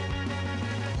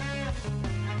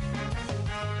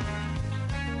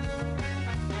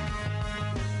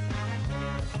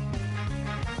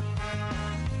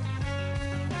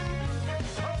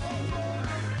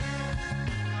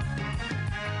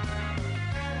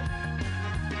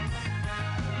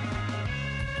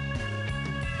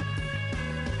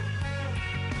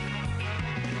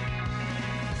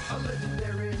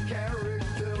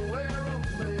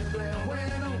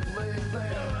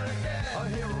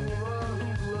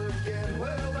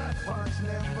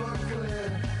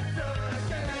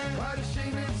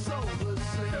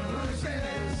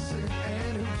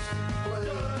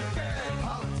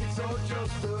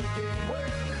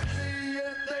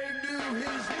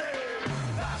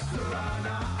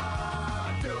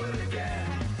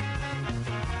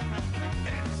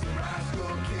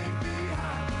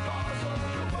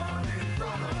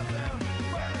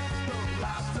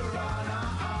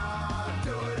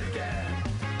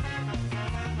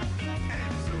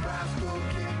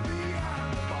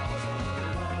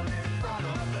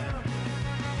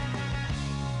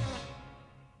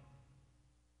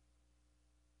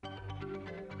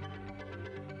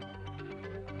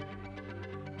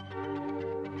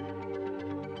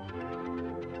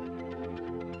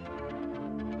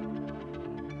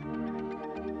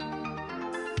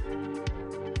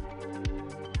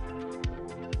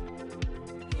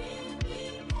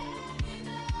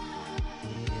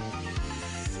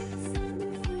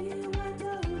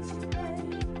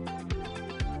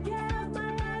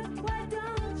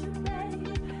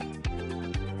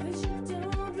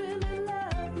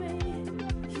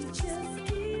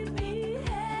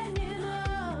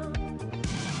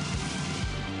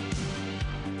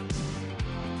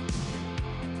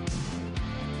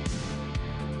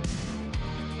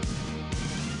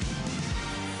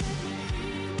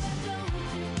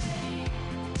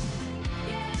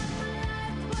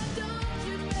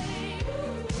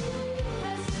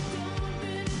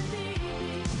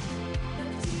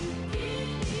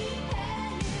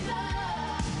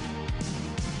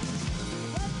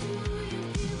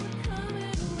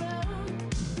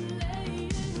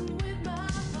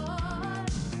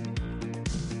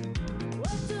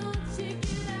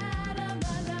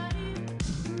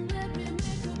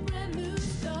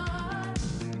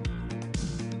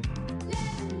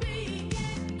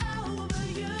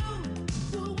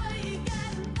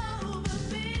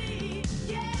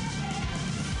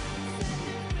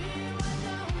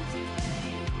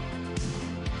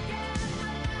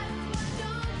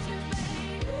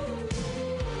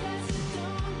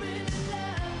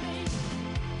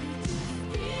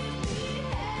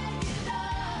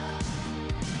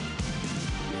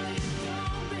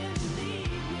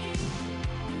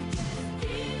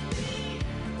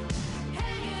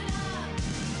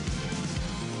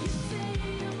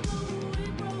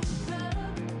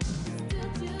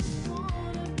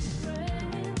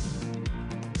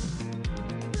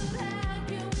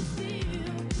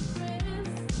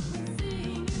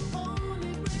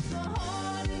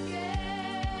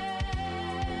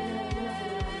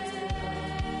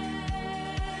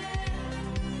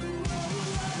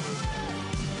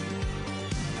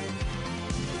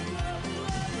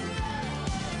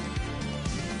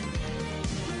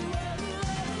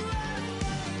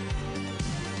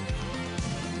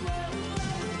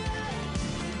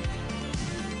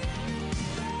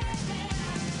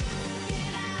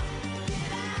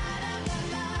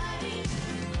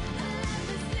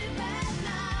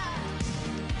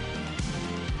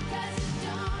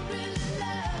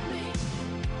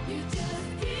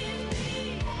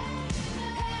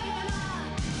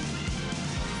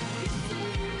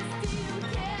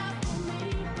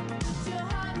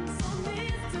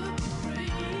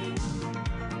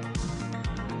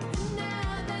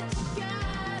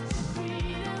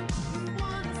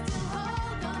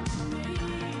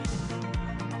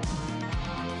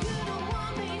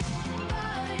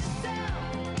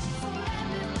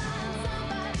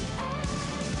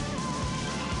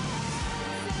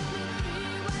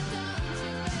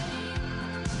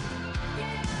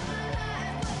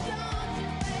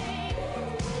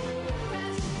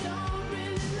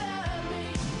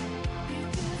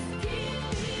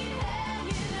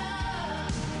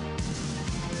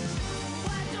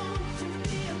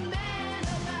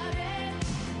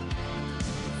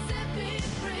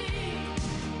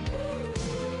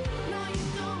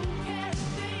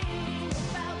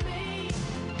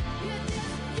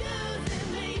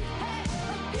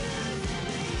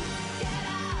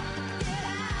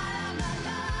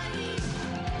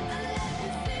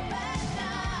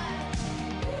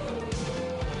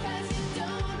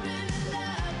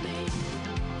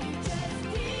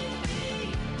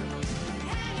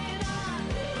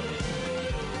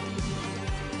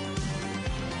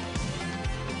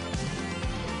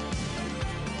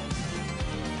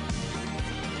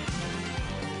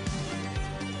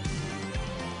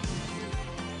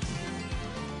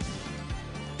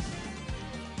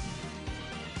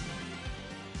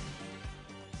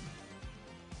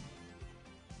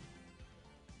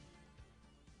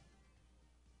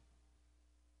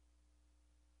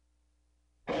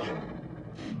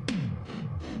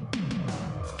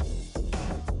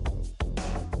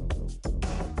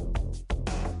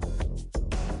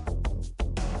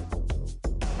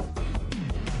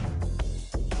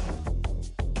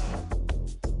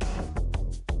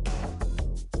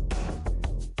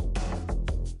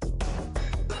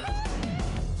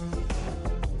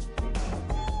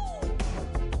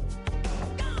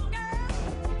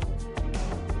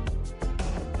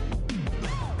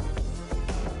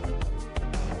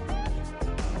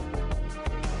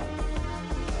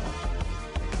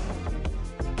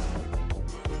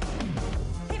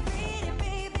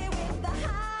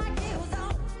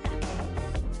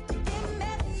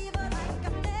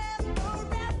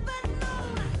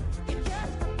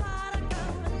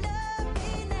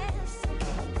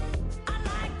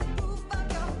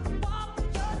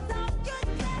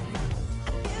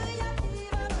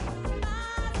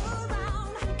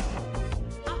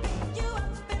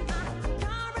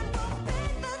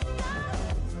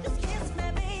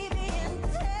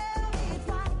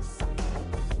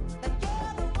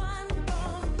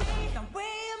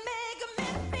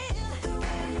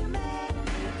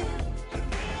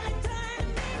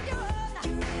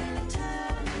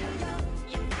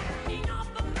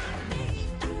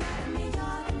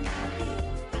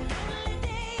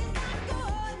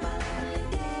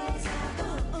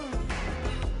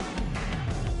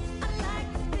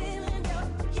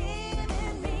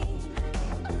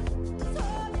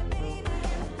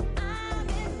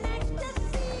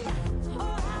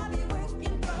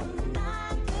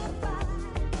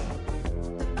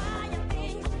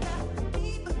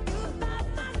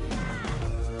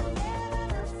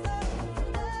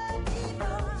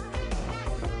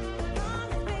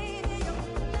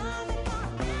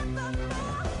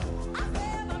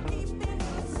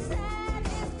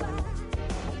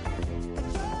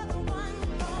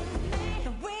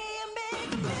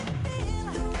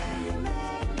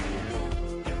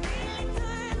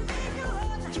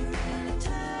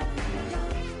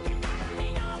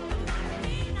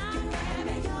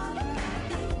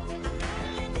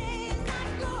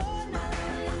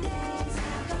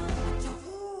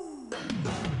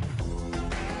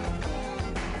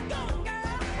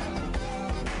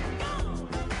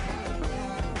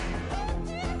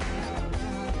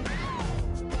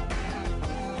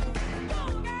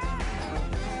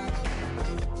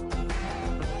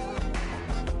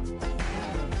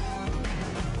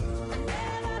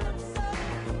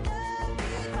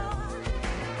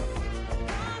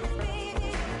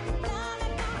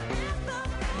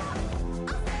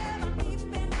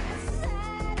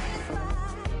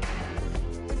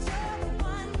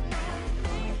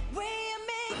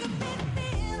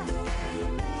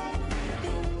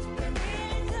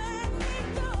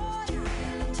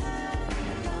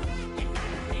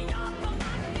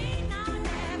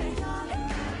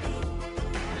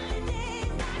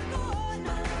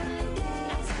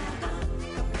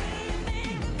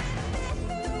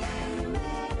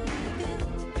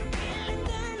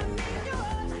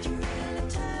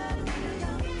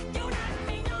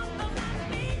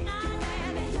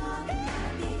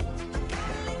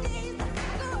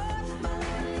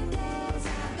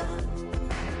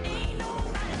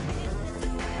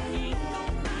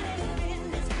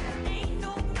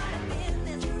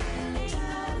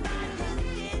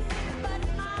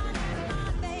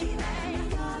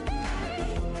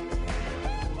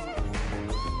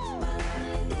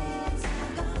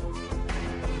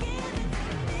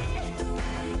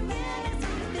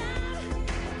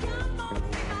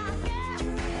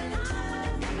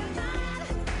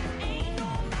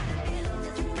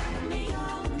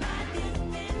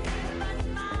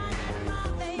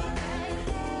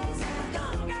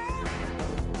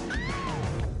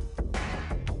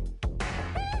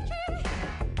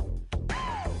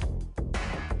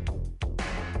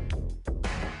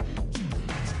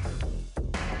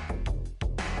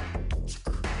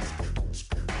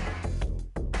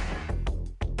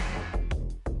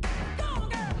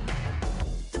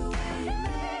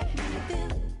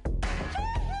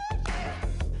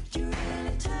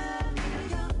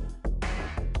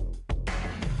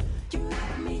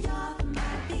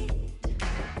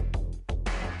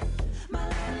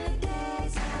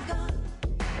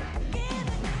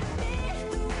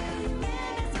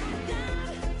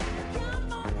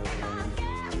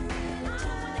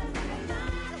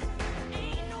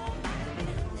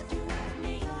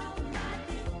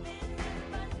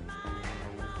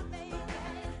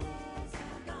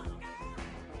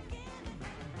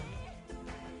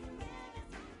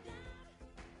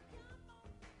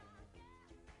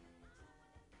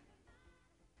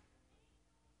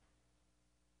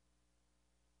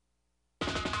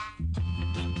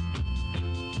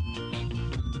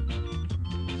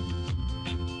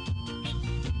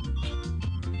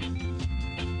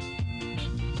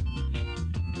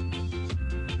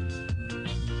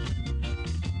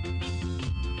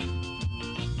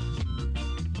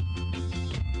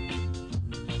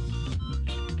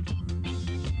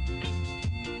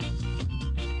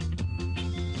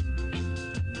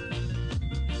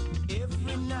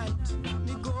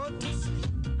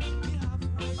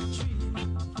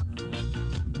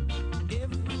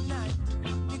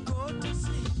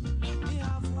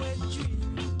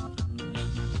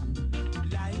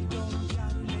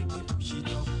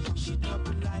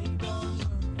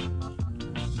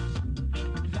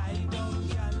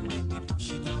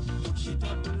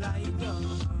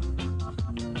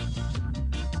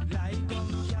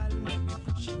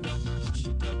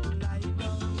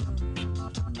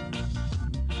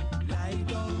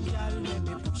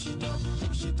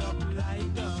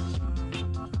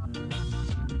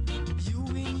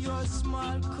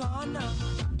 small corner,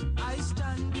 I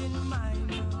stand in mine.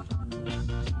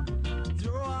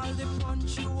 Throw all the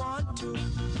punch you want to,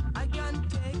 I can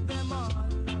take them all.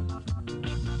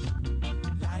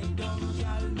 Lie down,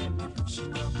 girl, let me push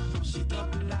it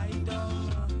up, lie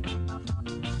down.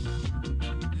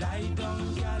 Lie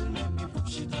down, girl, let me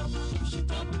push it up,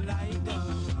 lie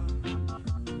down.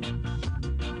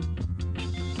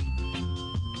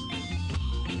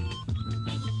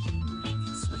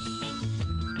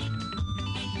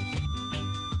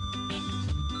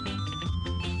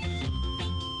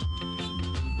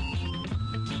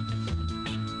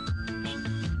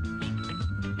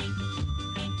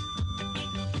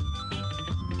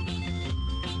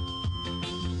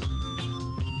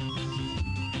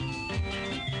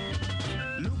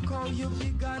 You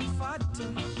big and fat,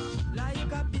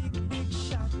 like a big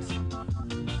shot.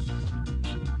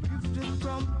 With the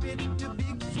trumpet, the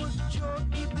Bigfoot Joe,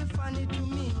 keep it funny to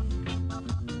me.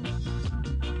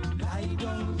 Lie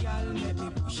down, girl, let me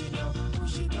push it up,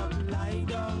 lie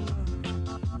down.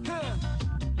 Huh.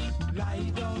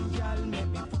 Lie down, girl, let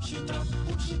me push it up,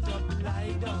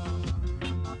 lie down.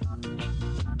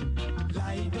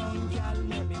 Lie down, girl,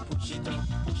 let me push it up,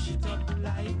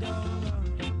 lie down.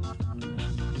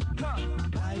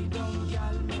 Lie down,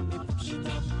 girl, let me push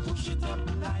it up,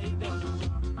 lie down.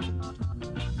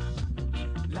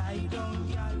 Lie down,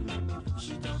 girl, let me push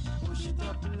it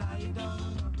up, lie down.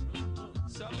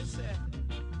 So me say,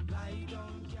 lie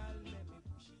down, girl, let me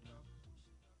push it up.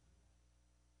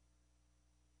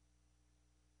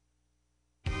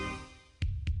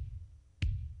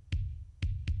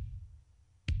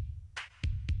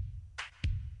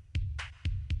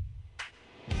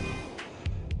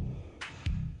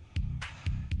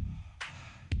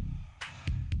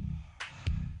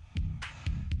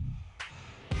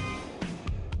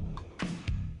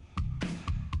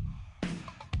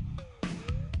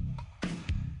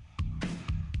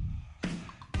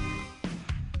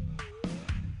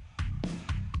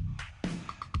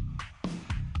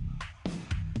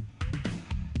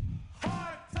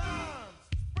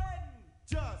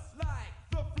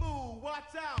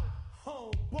 Watch out,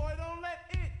 homeboy, don't let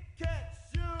it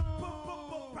catch you.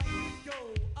 Prices go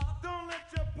up, don't let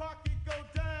your pocket go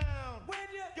down. When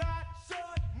you got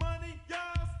short money,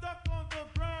 y'all stuck on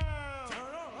the ground.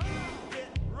 Turn around,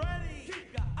 get ready,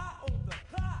 keep your eye on the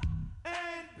clock,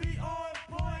 and be on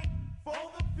point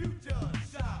for the future.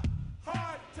 Shop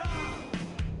hard time.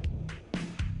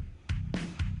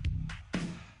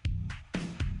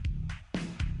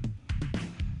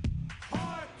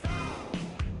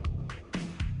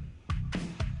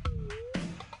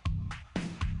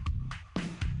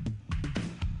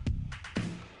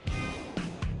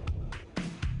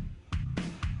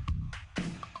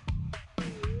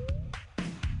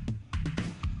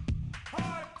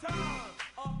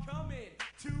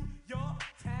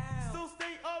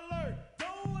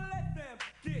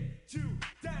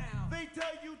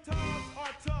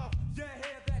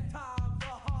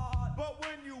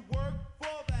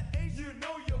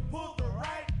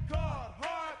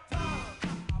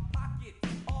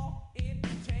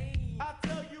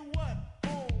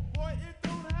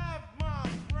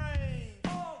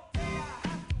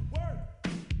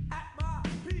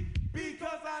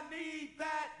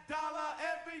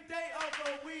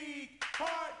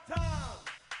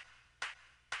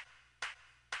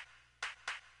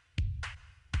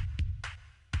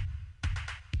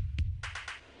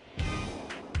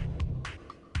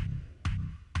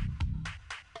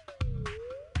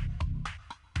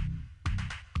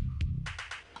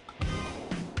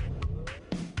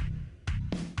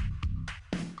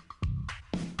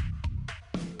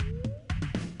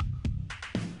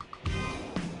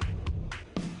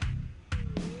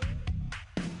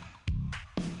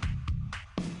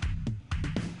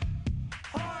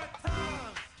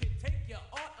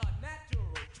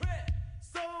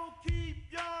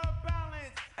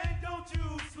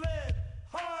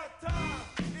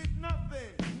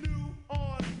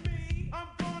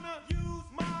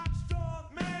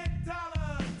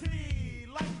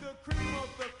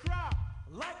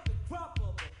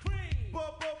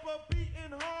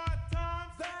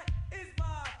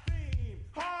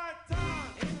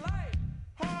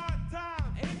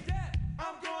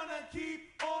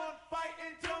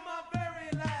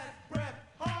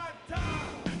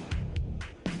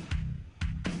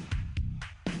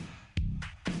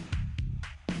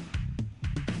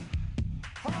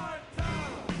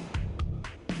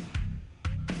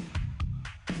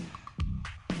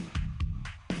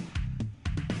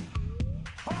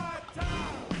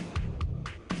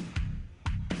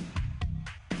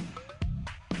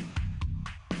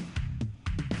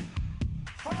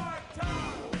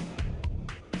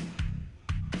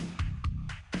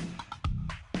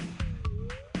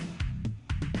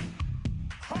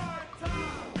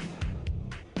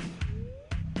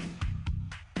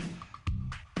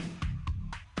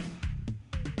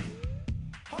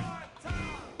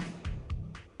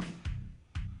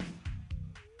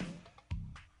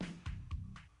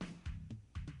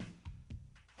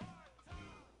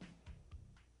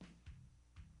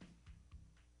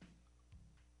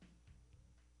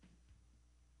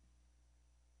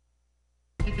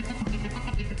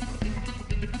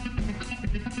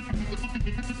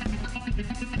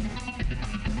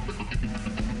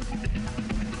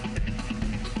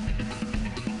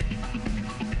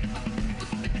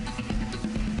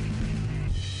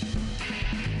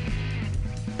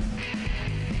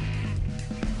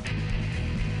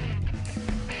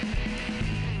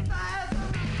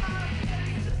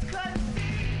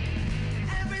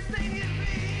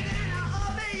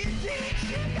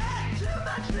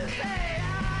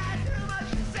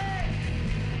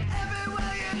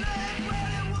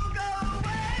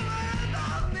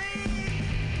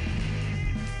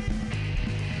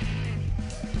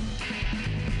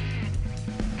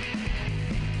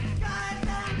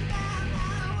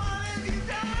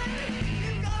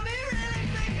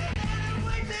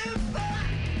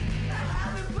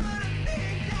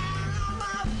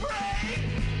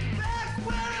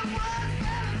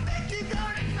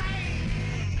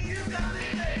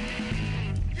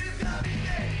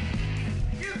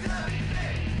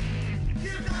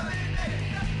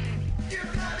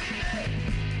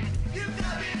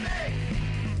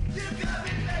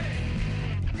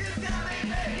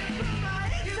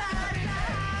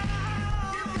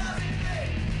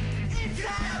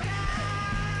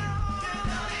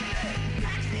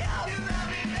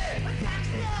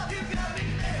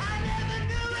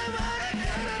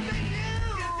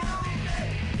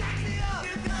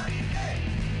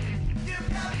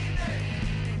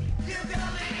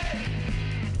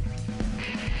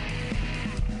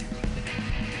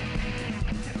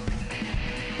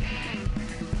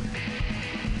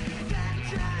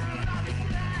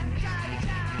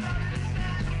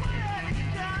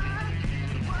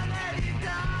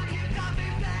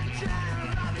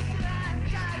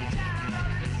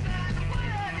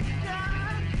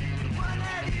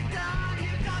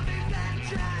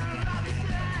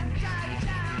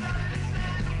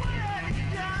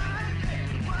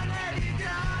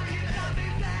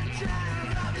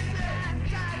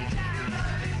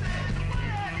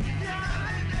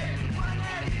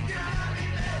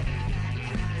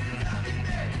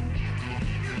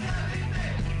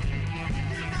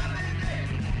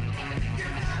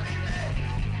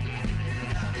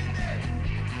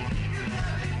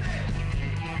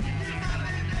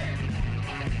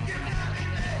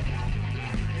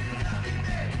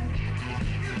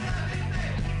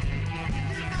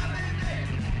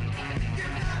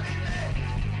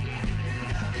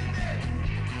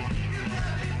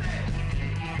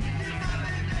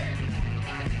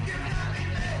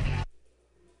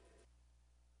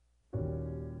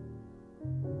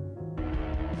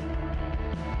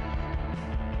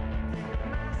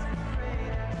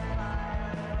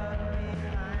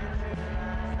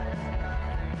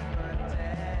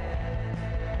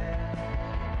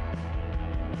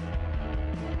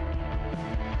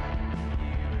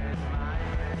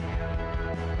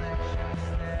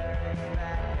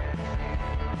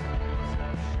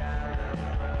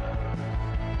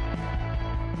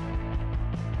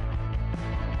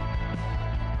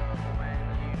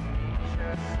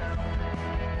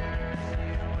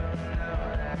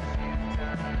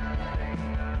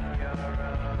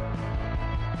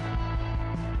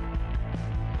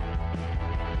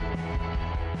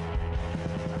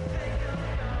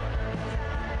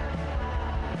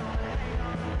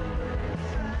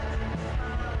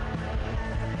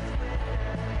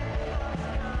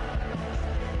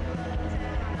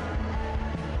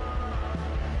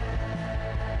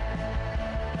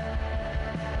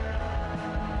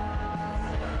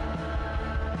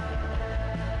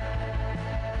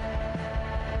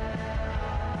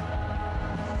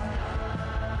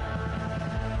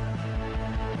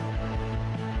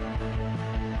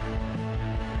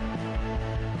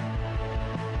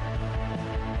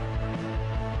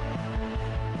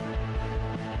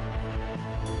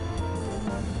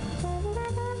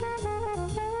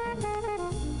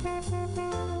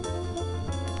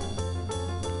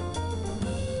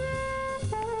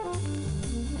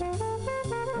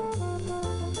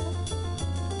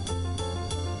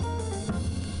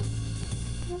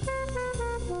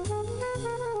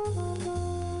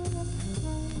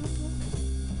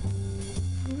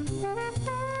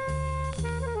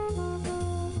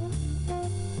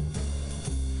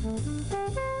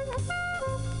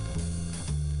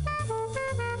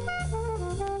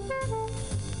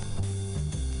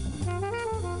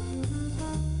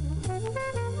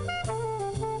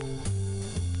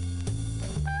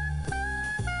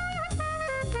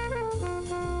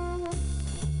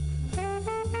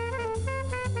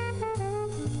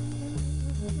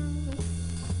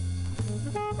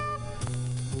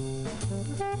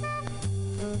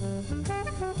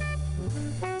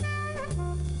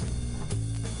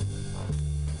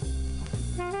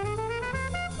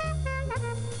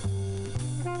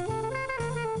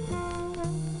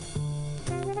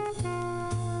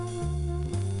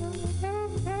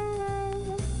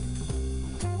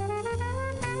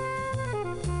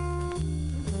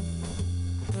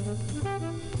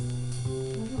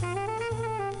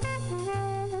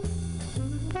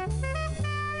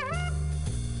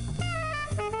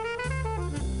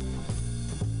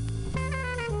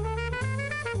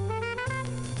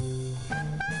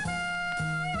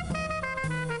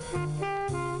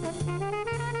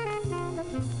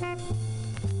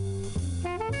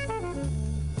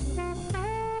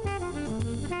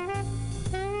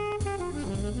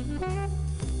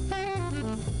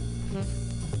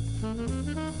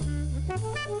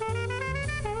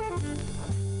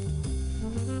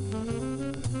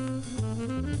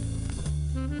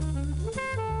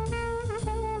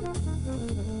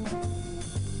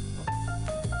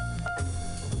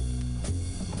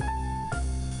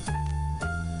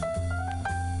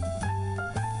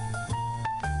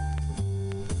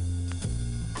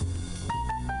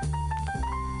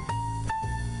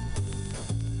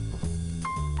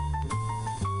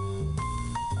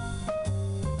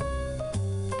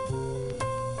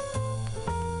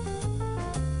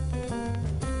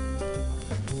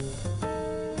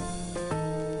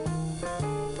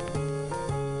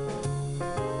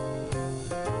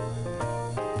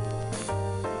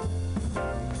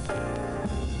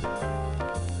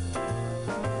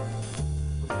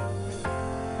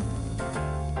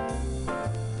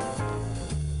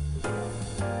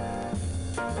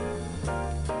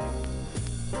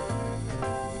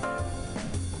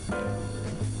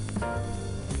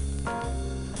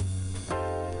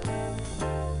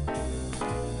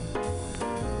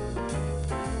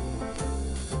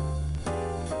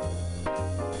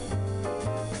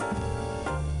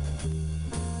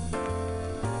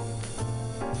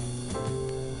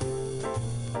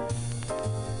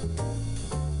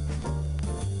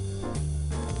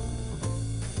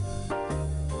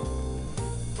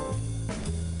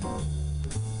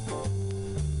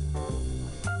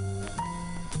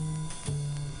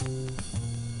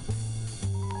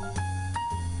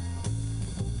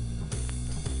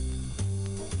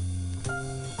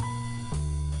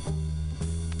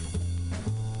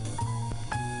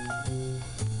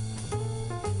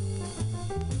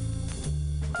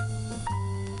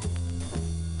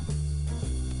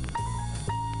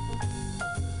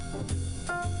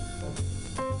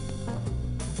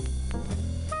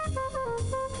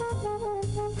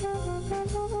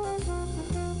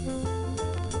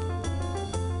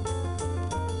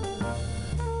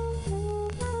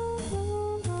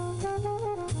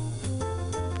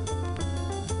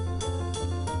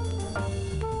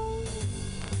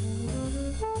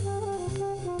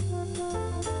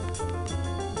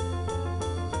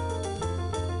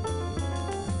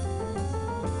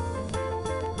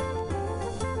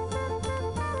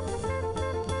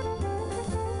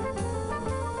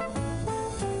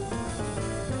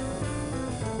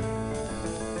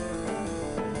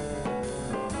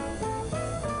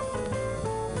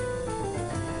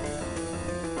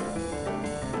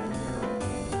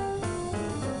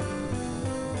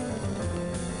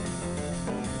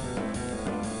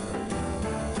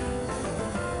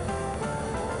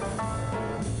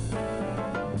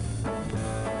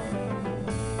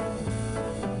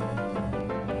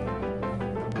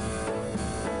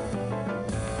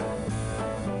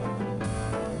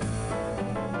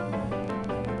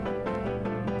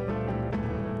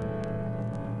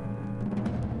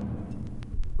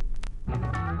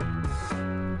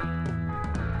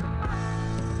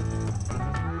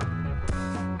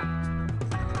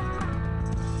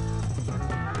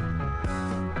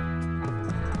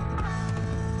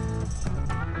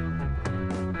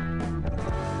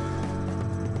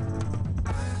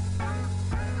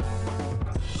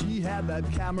 had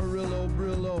that Camarillo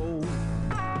Brillo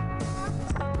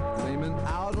flaming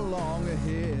out along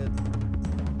ahead.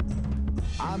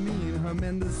 I mean her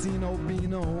Mendocino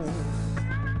Beano,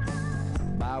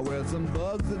 by where some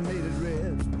bugs had made it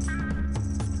red.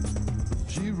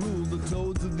 She ruled the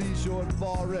toads of these short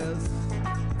forests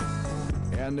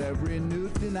and every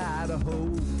newt in Idaho,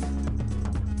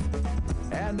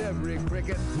 and every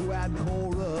cricket who had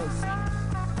chorus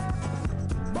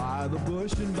by the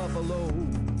bush in Buffalo.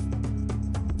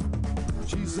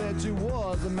 She said she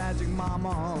was a magic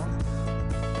mama,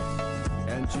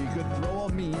 and she could throw a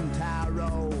mean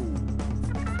tarot,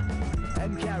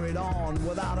 and carried on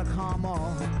without a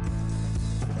comma,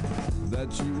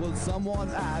 that she was someone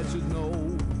I should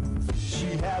know.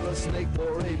 She had a snake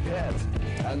for a pet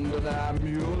and an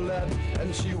amulet,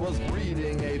 and she was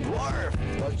breeding a dwarf,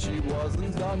 but she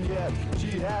wasn't done yet.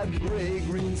 She had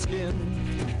gray-green skin,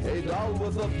 a doll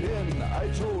with a pin. I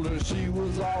told her she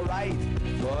was all right,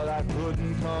 but I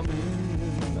couldn't come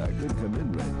in. I could come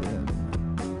in right then.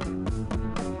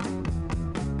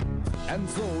 And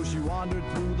so she wandered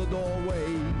through the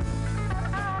doorway,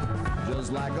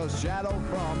 just like a shadow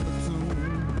from the tomb.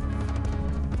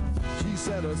 She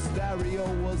said her stereo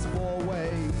was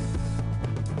four-way,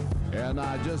 and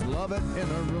I just love it in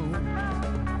her room.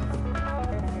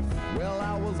 Well,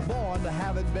 I was born to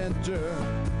have adventure,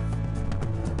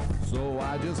 so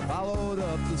I just followed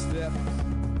up the steps,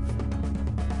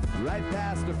 right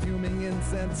past a fuming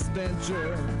incense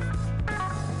stencher,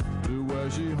 to where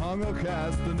she hung her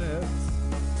castanets.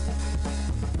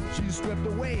 She stripped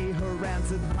away her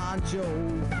rancid poncho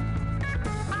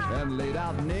and laid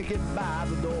out naked by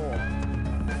the door.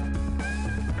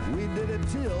 We did it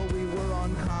till we were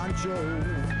on concho,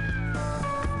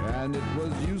 and it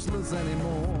was useless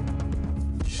anymore.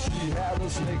 She had a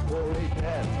snake for a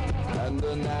pet and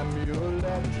an amulet,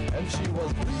 and she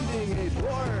was breeding a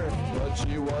dwarf, but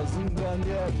she wasn't done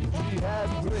yet. She had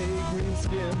gray-green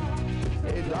skin,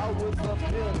 a doll with a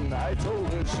pin. I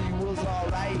told her she was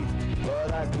alright,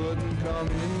 but I couldn't come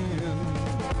in.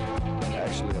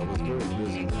 Actually, I was very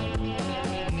busy.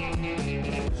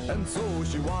 And so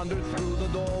she wandered through the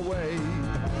doorway,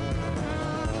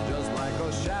 just like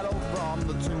a shadow from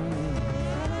the tomb.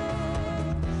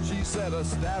 She said her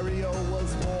stereo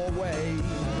was four-way,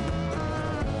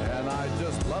 and I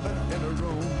just love it in her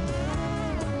room.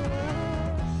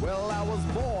 Well, I was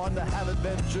born to have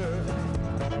adventure,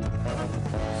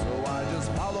 so I just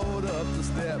followed up the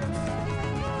steps,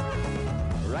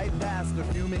 right past the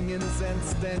fuming incense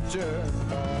stencher,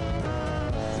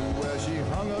 to where she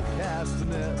hung her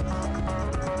castanet.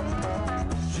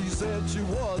 She said she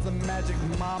was a magic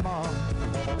mama,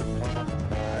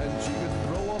 and she could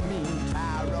throw a mean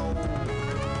tarot,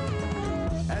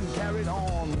 and carried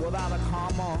on without a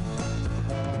comma,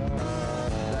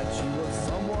 that she was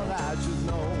someone I should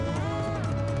know.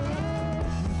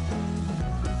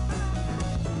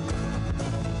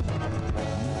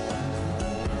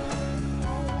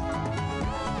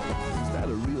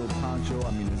 Poncho?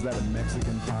 I mean, is that a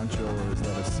Mexican poncho or is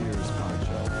that a Sears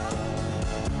poncho?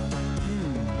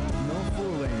 No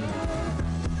fooling.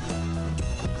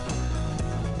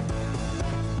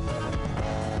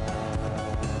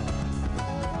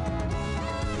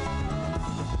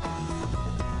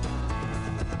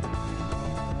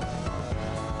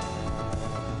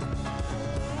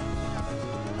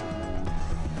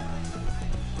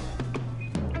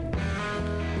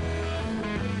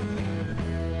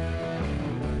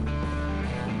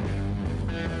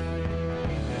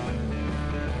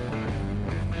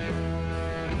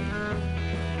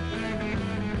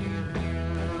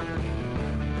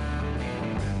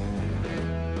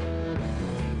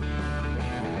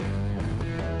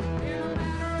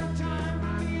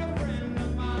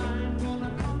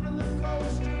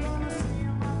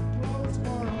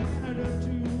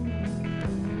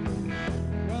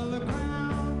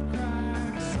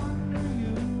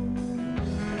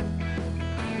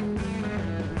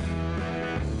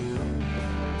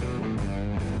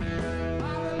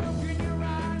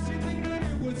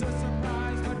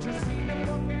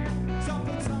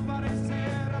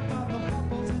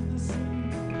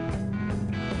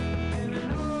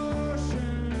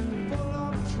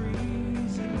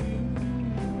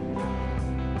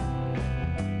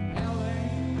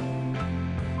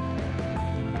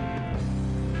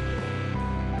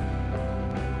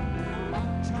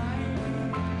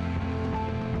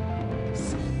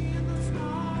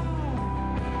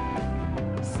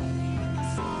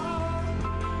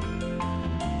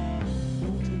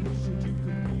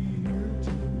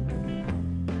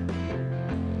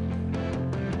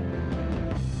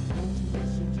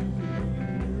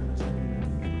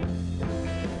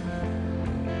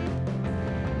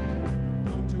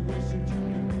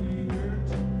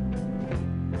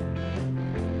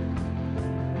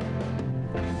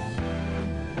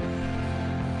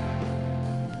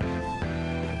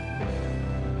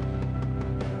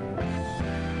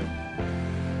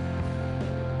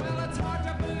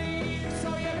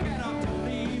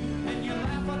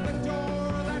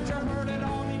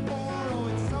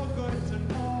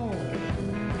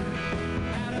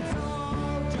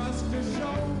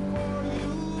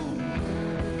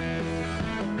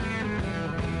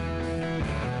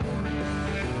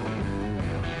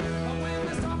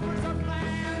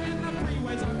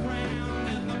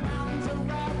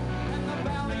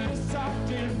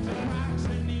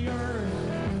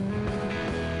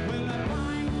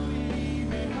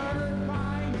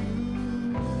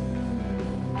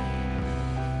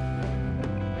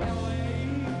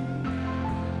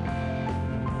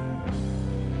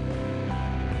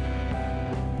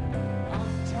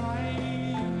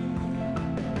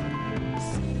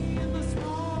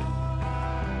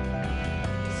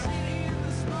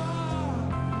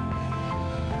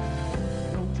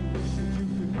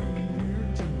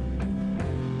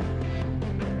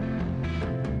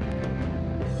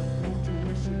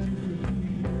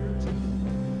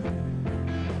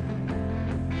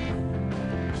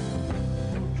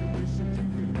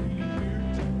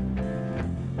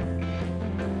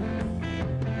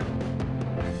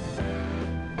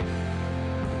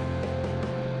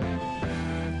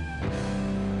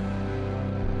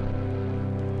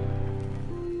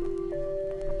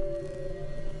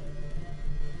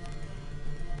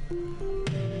 Wait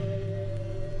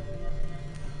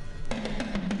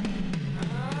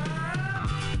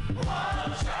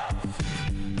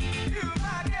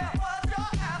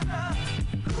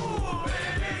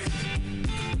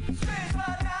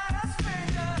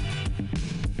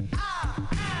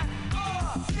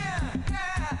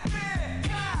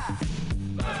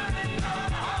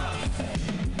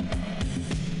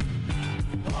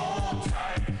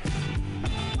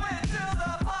till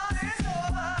the party's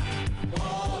over.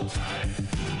 Hold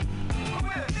tight.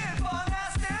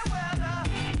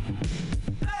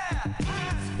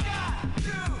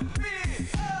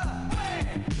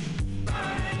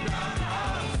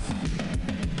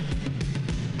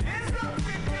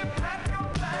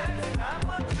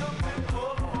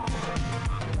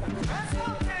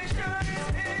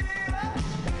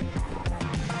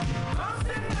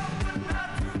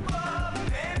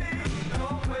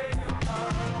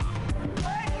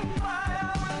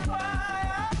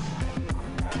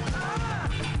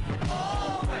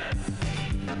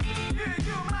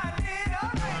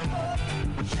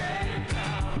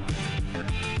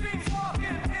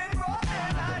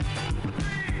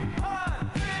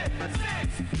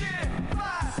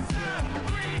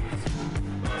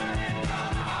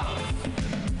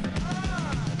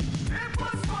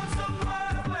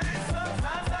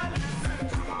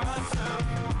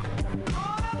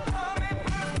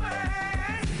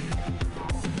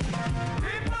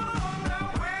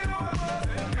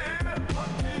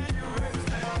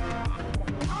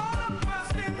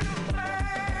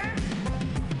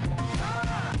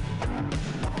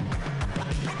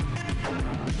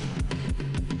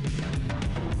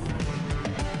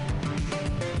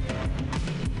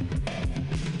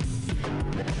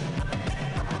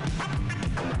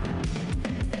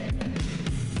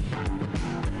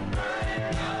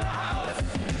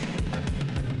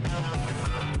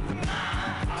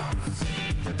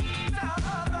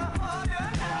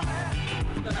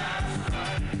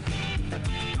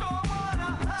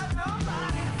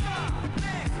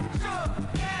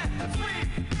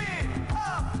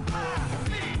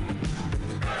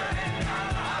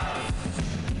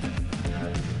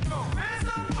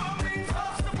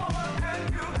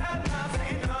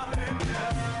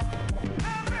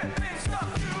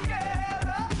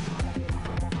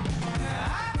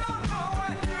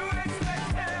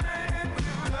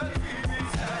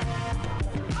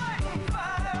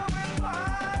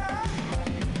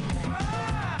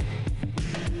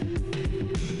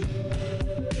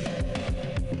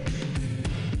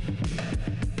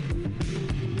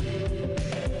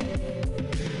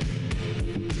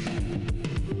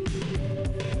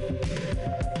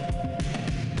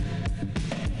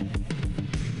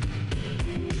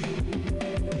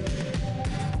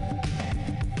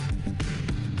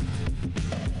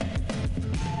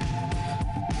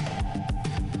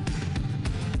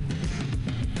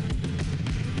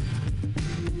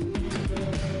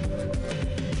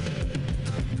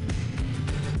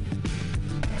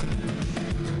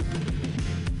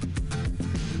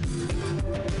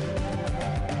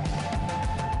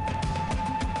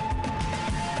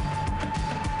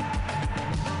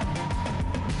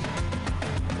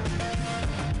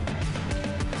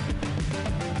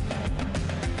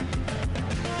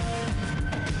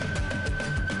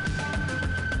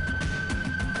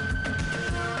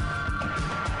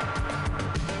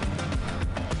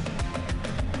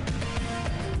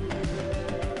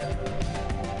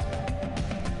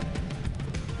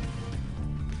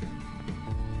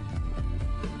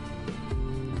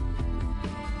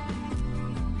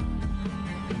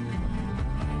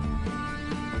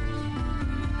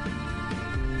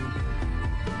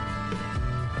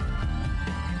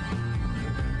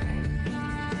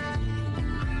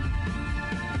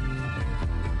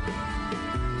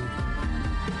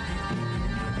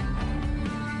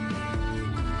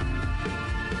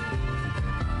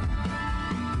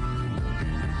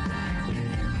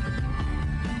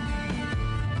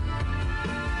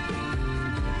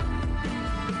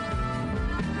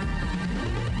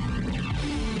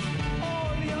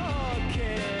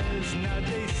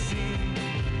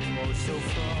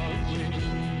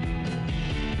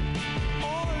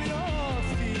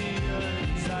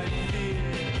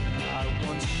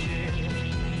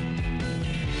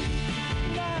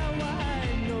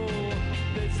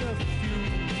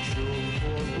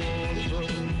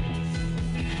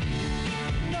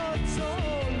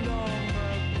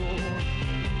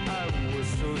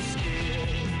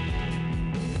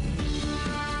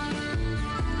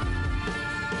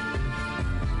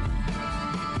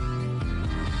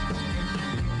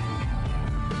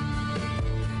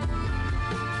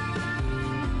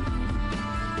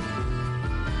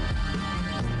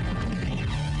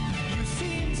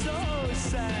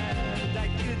 sad, I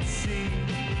could see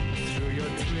through your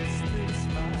twisted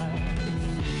smile.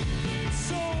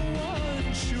 So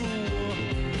unsure,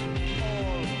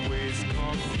 always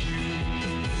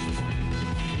confused.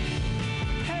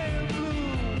 Pale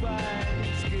blue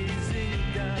eyes gazing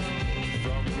down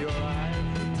from your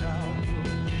ivory tower.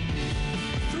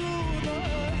 Through the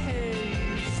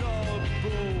haze, all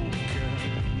broken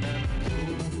and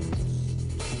bruised.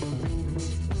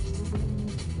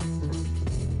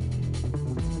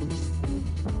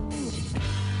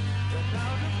 Then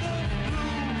out of the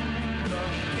blue,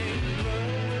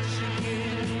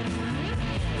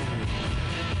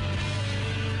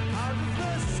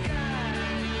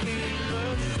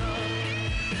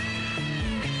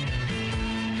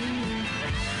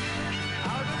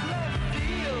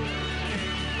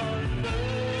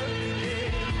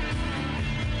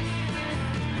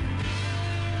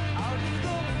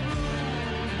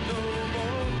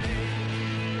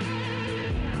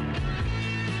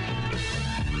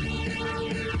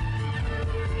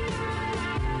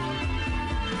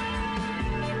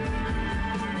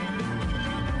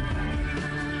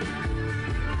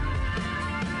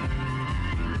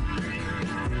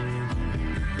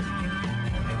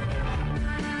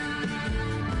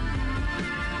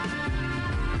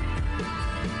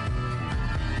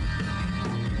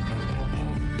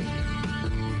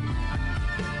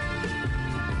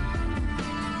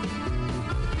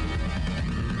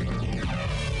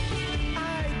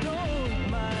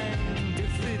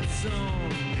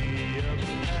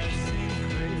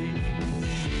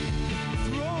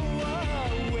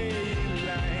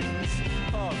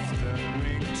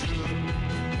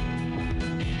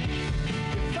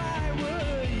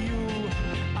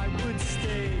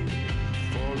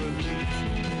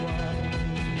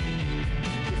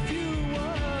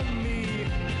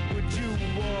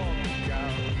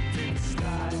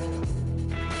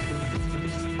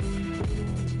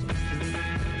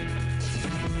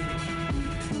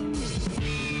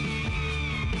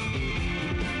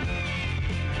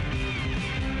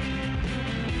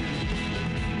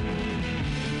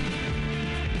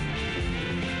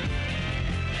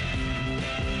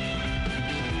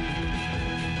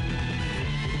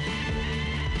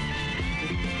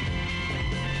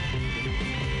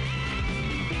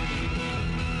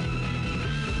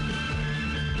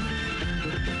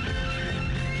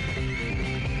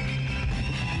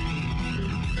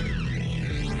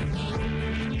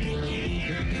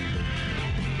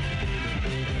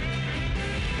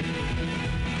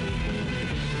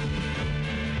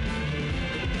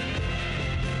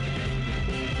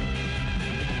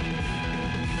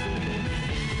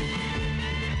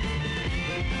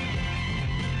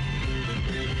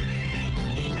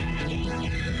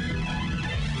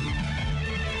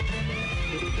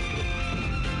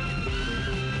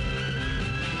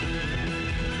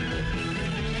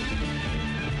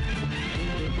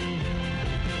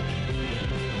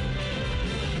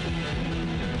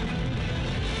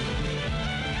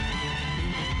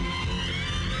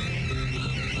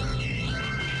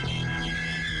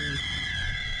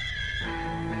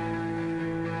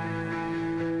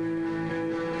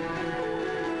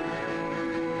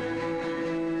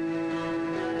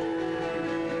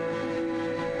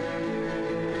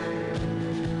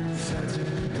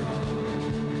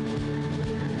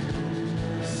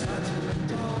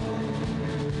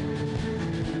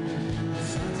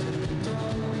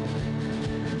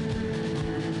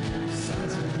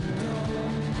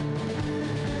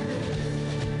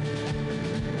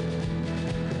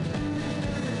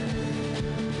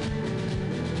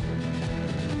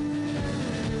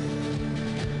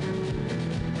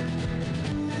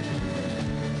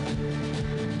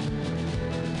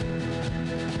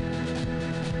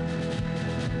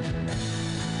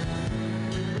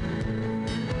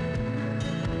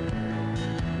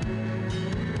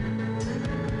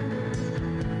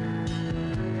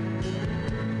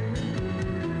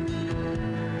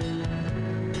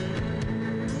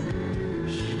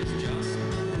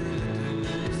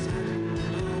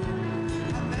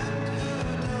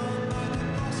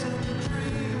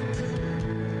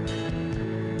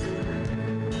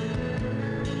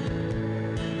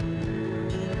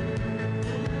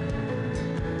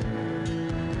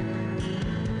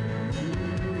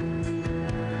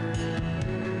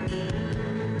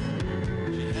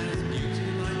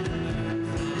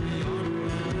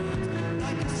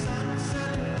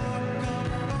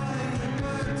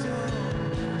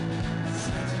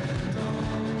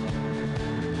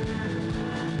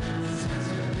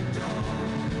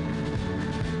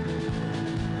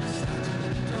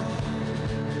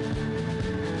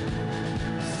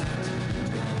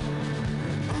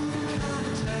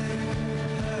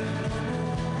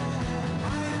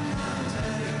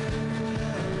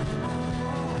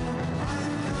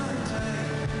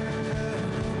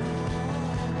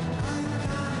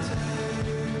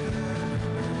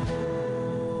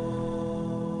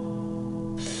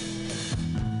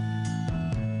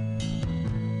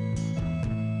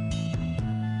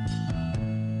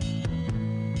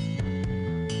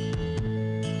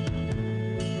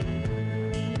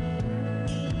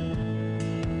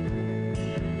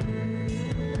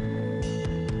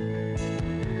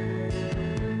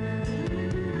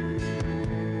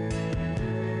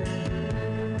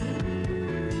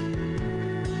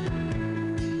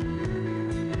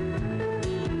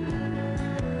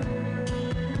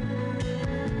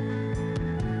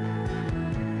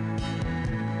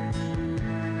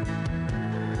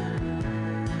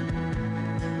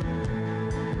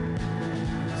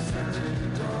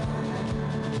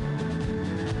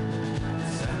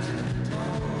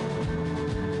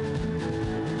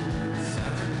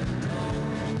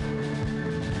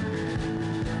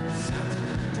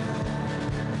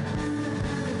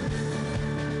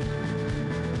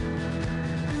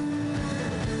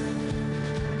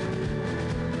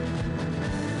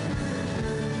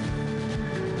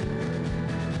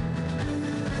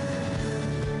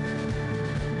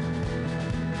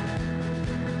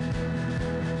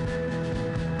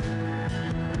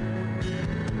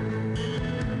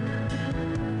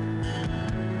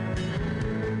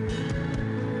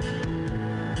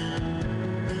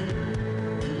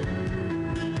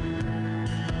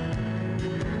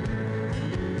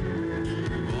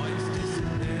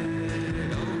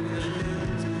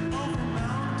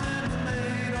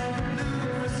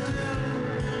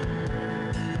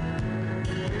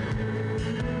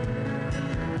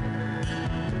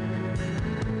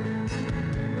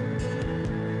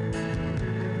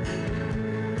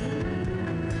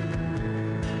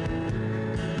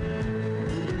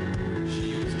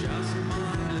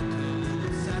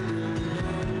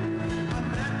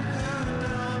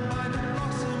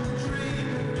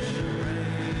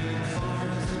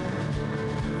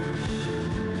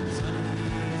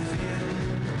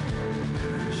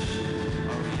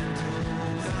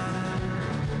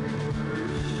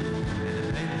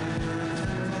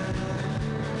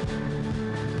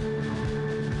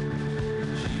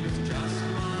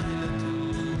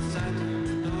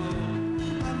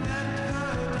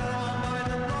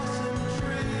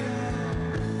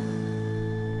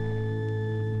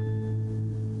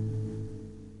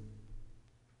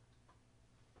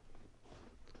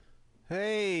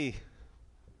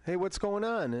 Hey, what's going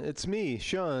on? It's me,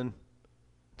 Sean.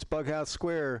 It's Bughouse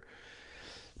Square.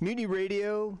 Mutiny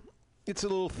Radio. It's a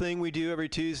little thing we do every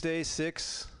Tuesday,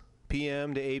 6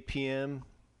 p.m. to 8 p.m.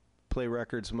 Play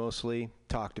records mostly.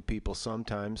 Talk to people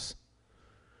sometimes.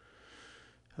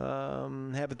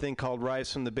 Have a thing called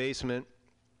Rise from the Basement.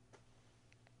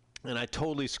 And I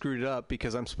totally screwed it up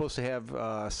because I'm supposed to have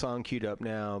a song queued up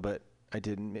now, but I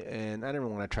didn't. And I didn't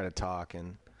want to try to talk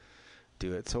and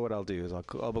do it. So what I'll do is I'll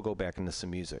go back into some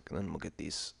music, and then we'll get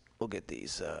these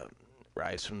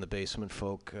Rise from the Basement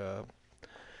folk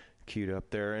queued up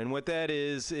there. And what that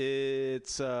is,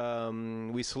 it's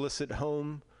we solicit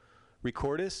home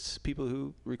recordists, people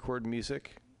who record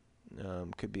music.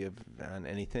 Could be on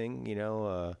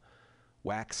anything,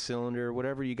 wax cylinder,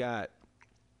 whatever you got.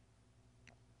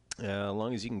 As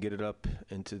long as you can get it up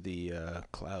into the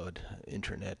cloud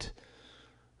internet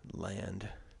land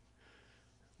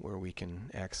where we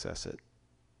can access it.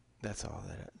 That's all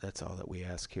that we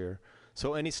ask here.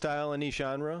 So any style, any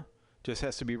genre, just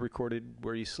has to be recorded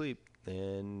where you sleep.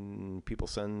 And people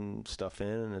send stuff in,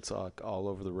 and it's all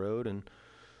over the road. And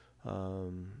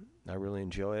I really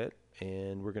enjoy it.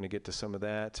 And we're going to get to some of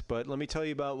that. But let me tell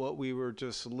you about what we were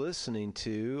just listening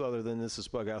to, other than this is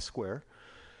Bughouse Square.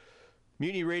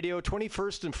 Mutiny Radio,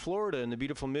 21st in Florida in the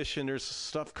beautiful Mission. There's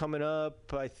stuff coming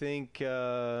up. I think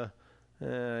I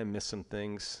missed some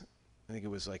things. I think it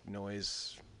was like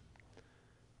noise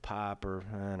pop, or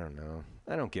I don't know.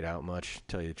 I don't get out much, to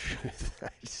tell you the truth. I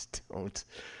just don't.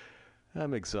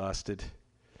 I'm exhausted.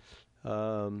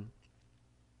 But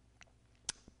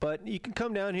you can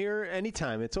come down here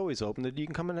anytime. It's always open. You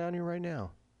can come down here right now.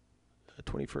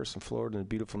 21st in Florida in the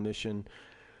beautiful Mission,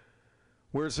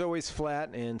 where it's always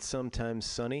flat and sometimes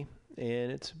sunny.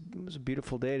 And it was a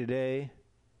beautiful day today.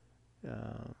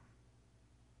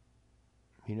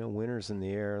 Winter's in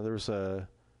the air. There was a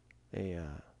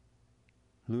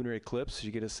lunar eclipse. Did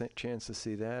you get a chance to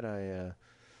see that?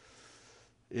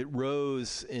 It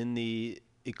rose in the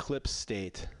eclipse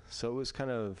state, so it was kind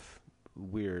of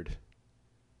weird.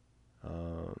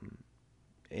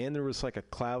 And there was like a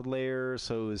cloud layer,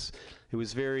 so it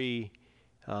was very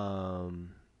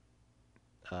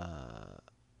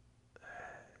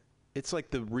it's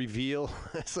like the reveal.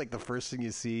 It's like the first thing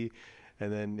you see, and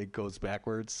then it goes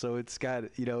backwards. So it's got,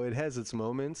 it has its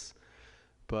moments,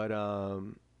 but well,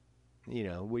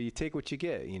 you take what you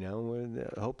get.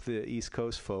 I hope the East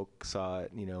Coast folk saw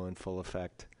it, in full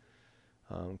effect,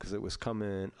 because it was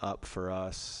coming up for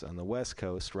us on the West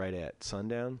Coast right at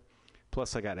sundown.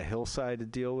 Plus, I got a hillside to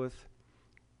deal with,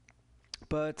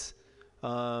 but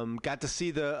got to see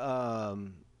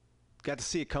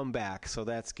it come back, so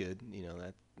that's good.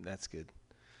 That's good.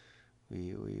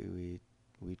 We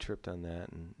tripped on that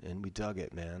and we dug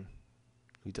it, man.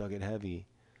 We dug it heavy.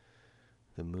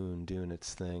 The moon doing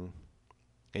its thing,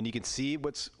 and you can see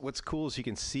what's cool is you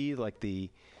can see like the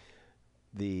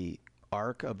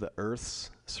arc of the Earth's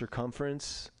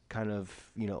circumference, kind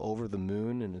of over the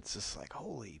moon, and it's just like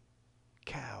holy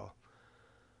cow.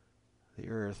 The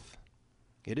Earth,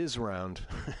 it is round.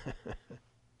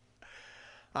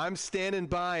 I'm standing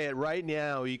by it right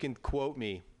now. You can quote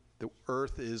me. The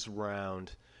Earth is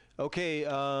round. Okay,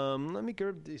 let me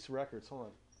grab these records. Hold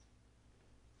on.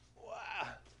 Wow.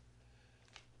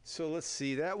 So let's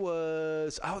see. That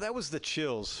was The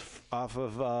Chills off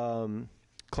of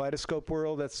Kaleidoscope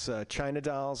World. That's China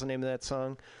Dolls, the name of that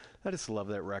song. I just love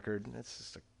that record. That's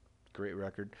just a great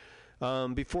record.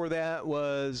 Before that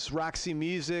was Roxy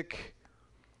Music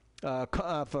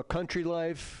off of Country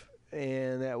Life.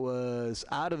 And that was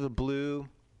Out of the Blue.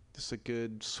 Just a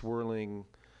good swirling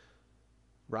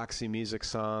Roxy Music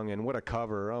song, and what a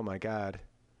cover. Oh my God.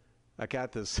 I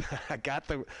got this. I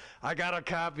got a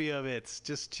copy of it. It's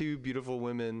just two beautiful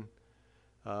women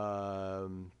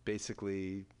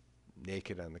basically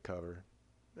naked on the cover.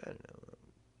 I don't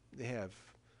know.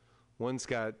 One's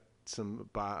got some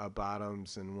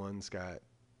bottoms and one's got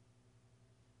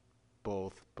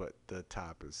both, but the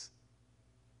top is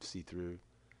see-through.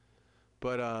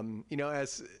 But,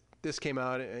 as this came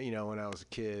out, when I was a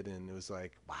kid, and it was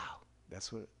like, wow,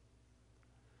 that's what,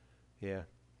 yeah.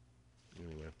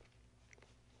 Anyway,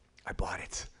 I bought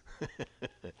it.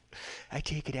 I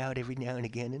take it out every now and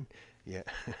again, and yeah.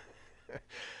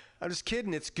 I'm just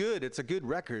kidding. It's good. It's a good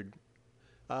record.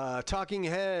 Talking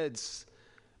Heads,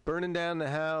 Burning Down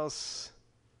the House.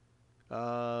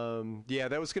 Yeah,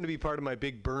 that was going to be part of my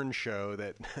big burn show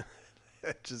that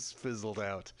just fizzled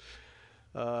out.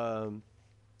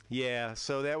 Yeah,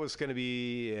 so that was going to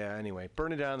be, anyway,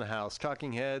 Burning Down the House.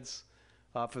 Talking Heads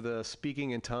off of the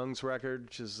Speaking in Tongues record,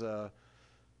 which is a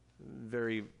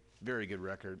very, very good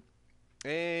record.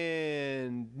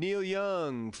 And Neil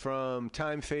Young from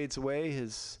Time Fades Away,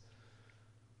 his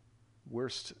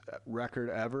worst record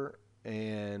ever.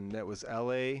 And that was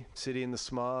L.A., City in the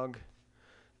Smog.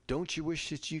 Don't you wish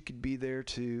that you could be there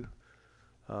too?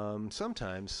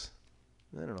 Sometimes.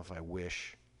 I don't know if I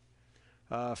wish.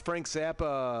 Frank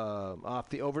Zappa off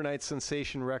the Overnight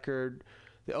Sensation record.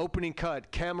 The opening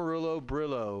cut, Camarillo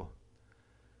Brillo,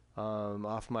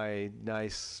 off my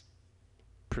nice,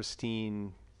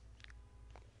 pristine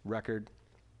record.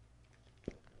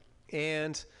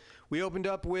 And we opened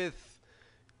up with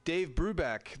Dave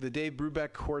Brubeck, the Dave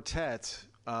Brubeck Quartet,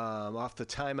 off the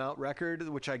Time Out record,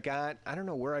 which I got. I don't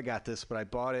know where I got this, but I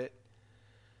bought it.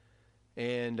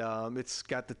 And it's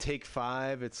got the Take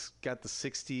 5. It's got the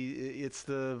 60. It's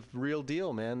the real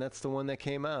deal, man. That's the one that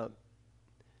came out.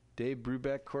 Dave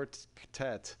Brubeck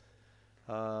Quartet.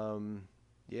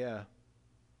 Yeah.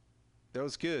 That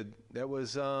was good. That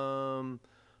was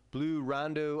Blue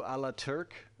Rondo a la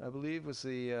Turk, I believe, was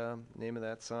the name of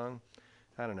that song.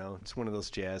 I don't know. It's one of those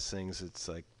jazz things. It's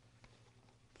like...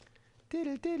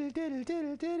 Oh,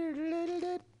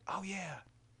 yeah.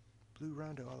 Blue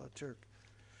Rondo a la Turk.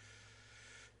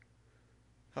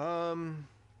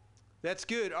 That's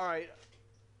good. All right.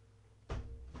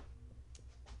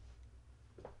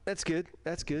 That's good.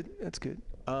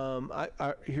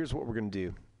 Here's what we're going to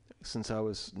do. Since I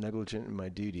was negligent in my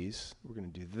duties, we're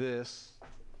going to do this.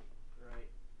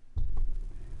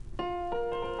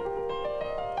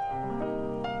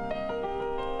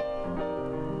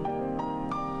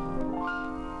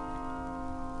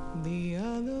 The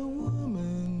other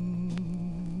woman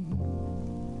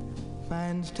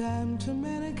finds time to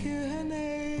manicure her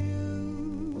nails.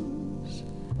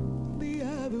 The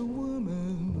other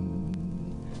woman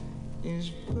is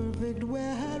perfect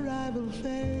where her rival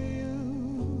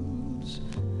fails.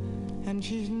 And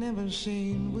she's never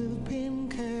seen with pin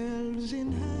curls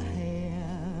in her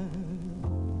hair.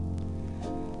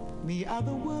 The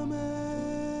other woman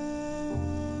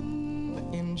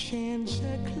enchants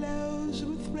her clothes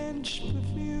with French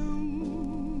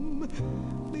perfume.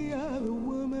 The other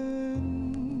woman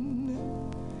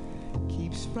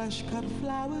keeps fresh cut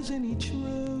flowers in each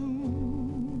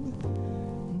room.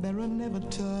 There are never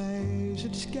toys,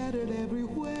 it's scattered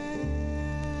everywhere.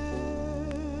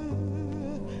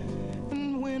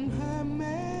 And when her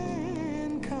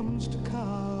man comes to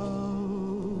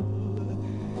call,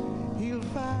 he'll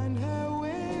find her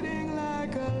waiting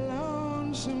like a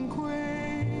lonesome queen.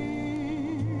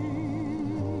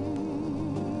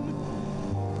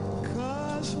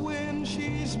 When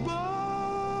she's by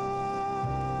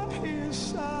his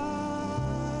side,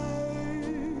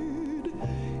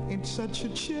 it's such a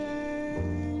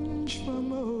change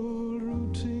from old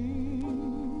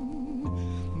routine.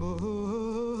 But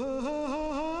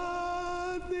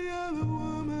the other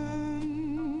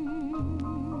woman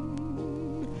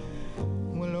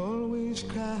will always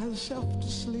cry herself to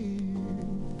sleep.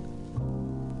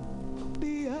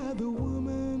 The other woman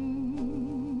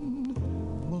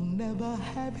never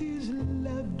have his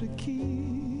love to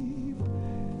keep.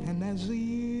 And as the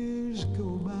years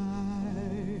go by,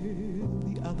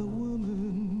 the other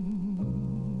woman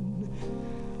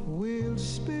will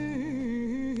spend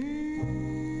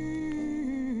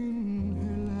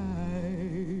her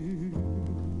life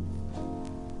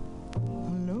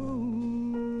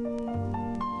alone.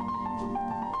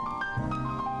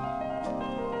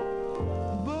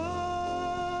 But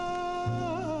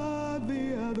the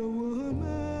other woman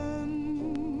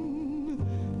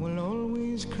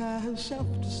cry herself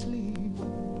to sleep.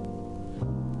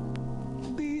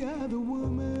 The other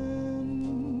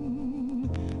woman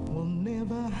will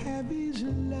never have his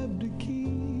love to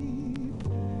keep.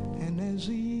 And as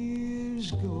the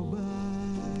years go by,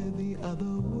 the other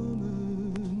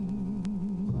woman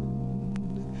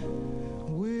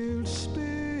will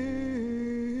spend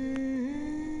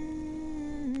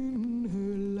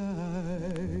her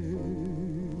life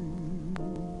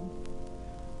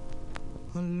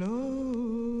alone.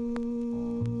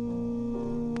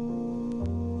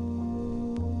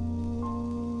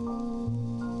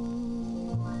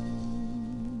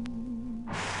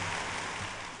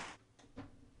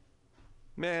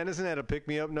 Man, isn't that a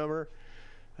pick-me-up number?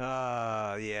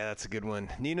 Yeah, that's a good one.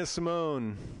 Nina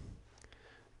Simone,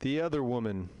 The Other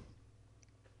Woman.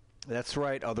 That's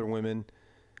right, other women.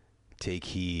 Take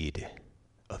heed,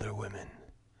 other women.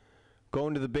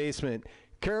 Going to the basement.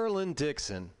 Carolyn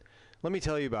Dixon. Let me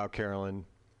tell you about Carolyn.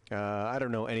 I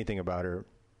don't know anything about her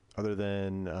other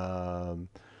than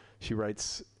she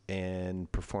writes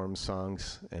and performs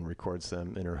songs and records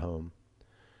them in her home.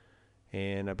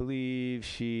 And I believe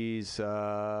she's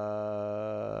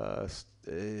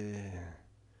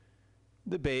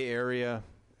the Bay Area.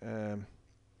 I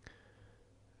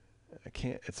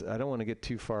don't want to get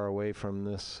too far away from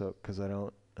this because I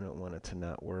don't want it to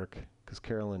not work. Because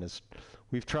Carolyn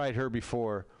we've tried her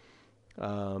before,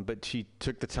 but she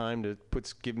took the time to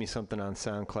give me something on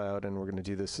SoundCloud, and we're going to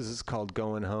do this. This is called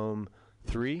Going Home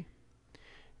 3.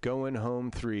 Going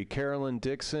Home 3. Carolyn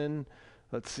Dixon.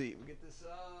 Let's see. We get this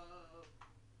up,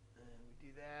 and we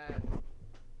do that.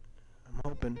 I'm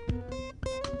hoping.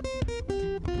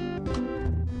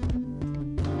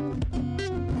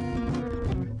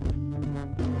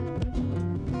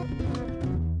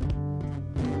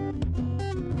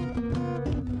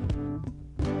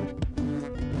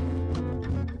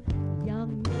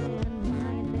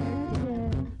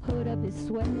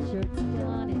 Sweatshirt still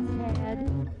on his head,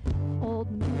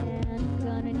 old man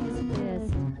gun in his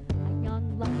fist. A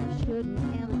young life shouldn't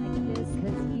end like this,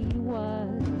 'cause he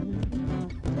was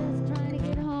just trying to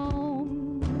get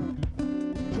home,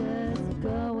 just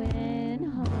going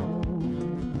home.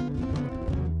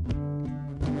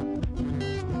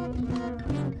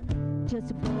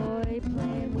 Just a boy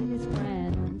playing with his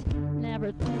friend,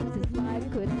 never thinks his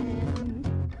life could end.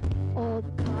 Old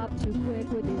cop too quick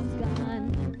with his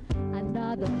gun,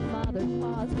 another mother's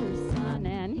lost her son,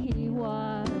 and he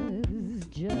was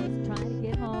just trying to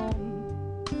get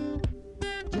home,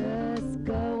 just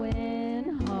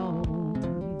going home.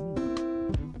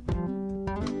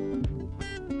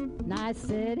 And I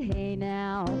said, hey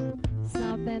now,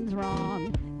 something's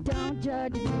wrong. Don't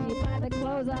judge me by the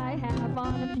clothes I have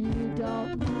on. If you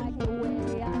don't like the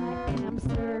way I am,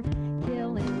 sir,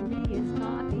 killing me is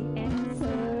not the answer.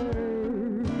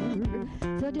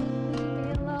 So just leave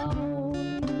me alone.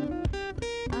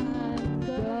 I'm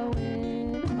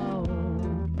going home.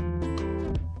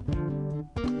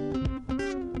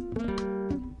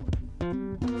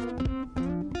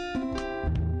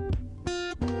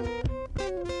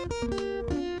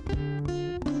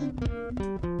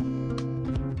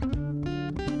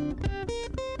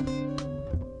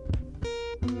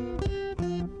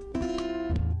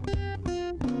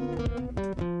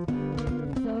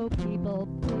 So people,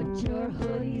 put your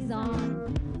hoodies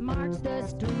on, march the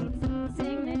streets,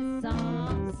 sing this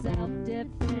song.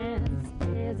 Self-defense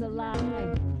is a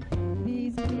lie.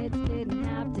 These kids didn't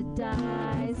have to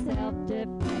die.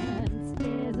 Self-defense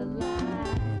is a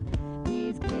lie.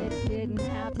 These kids didn't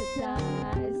have to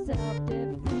die.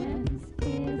 Self-defense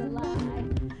is a lie.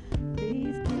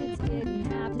 These kids didn't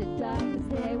have to die, 'cause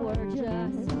they were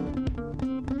just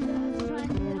trying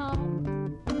to get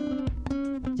home,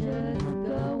 just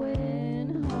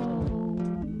going home.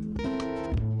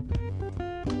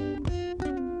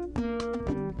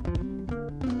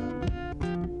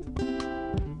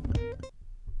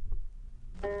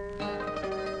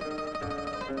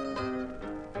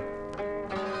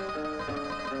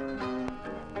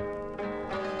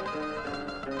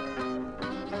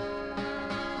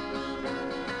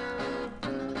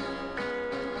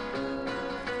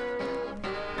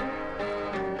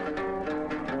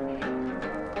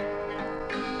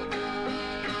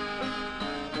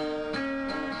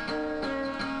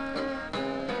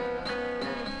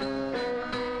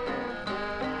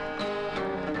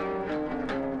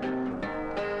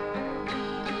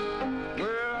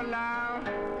 Well, now,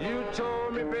 you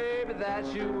told me, baby, that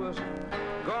you was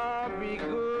gonna be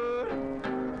good.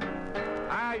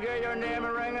 I hear your name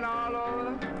ringing all over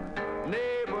the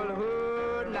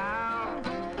neighborhood now.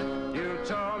 You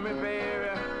told me, baby,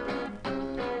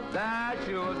 that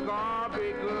you was gonna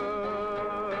be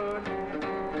good.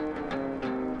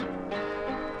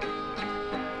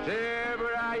 Yeah,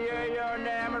 but I hear your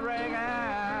name ringing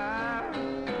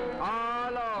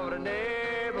all over the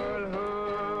neighborhood.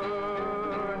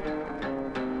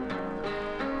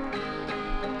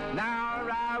 Now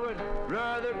I would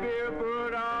rather be a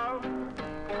bird off,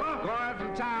 going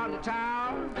from town to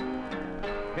town.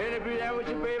 And if you there with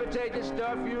you, baby, take the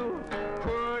stuff you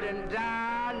putting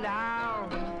down now.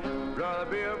 Rather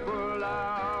be a bird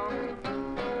off,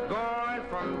 going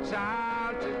from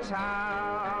town to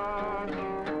town.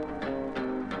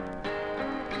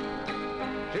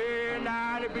 Hey,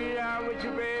 now to be down with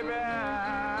you, baby,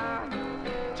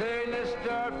 take the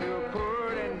stuff you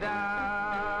putting down.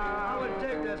 I would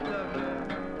take that stuff there.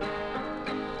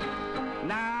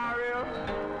 Now if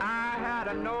I had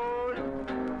a known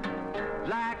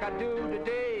like I do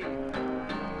today,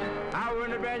 I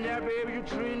wouldn't have been there, baby, you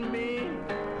treating me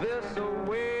this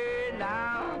way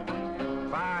now.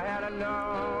 If I had a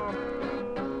known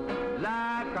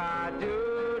like I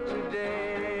do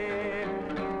today,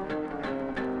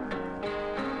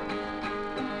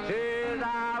 says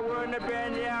I wouldn't have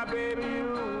been there, baby,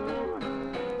 you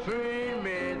treat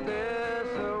me this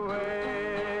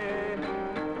way.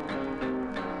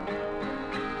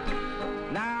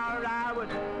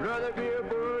 Rather be a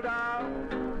bulldog,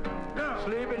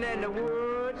 sleeping in the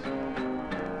woods.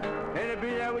 And to be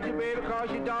there with you, baby,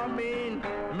 cause you don't mean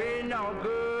no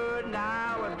good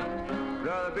now.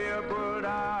 Rather be a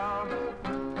bulldog,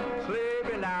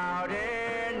 sleeping out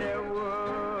in the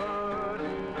woods.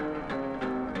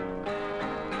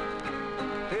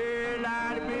 And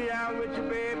I to be there with you,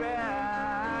 baby,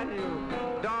 and you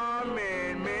don't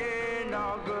mean me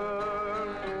no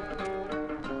good.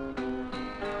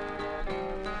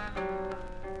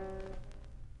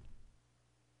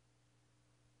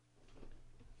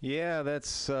 Yeah,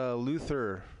 that's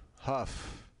Luther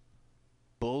Huff,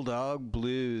 Bulldog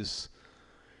Blues.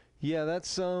 Yeah,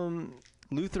 that's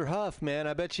Luther Huff, man.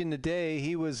 I bet you in the day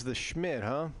he was the Schmidt,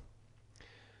 huh?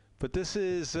 But this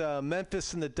is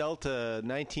Memphis in the Delta,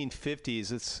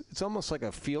 1950s. It's almost like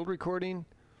a field recording.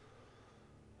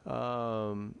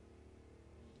 I'm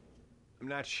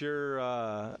not sure.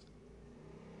 Oh,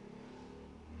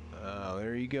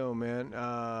 there you go, man.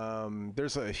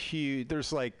 There's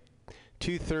like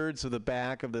 2/3 of the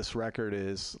back of this record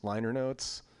is liner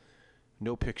notes.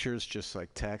 No pictures, just like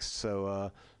text.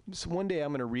 So one day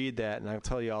I'm going to read that and I'll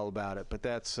tell you all about it. But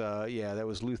that's, that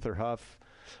was Luther Huff.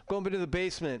 Going into the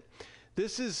basement.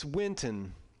 This is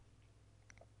Winton.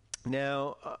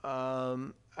 Now,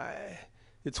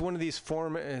 it's one of these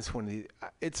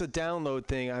it's a download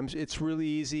thing. It's really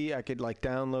easy. I could like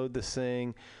download this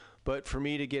thing. But for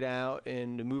me to get out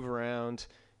and to move around,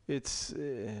 it's,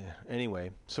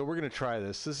 anyway. So we're going to try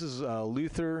this. This is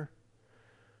Luther.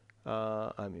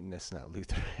 That's not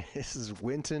Luther. This is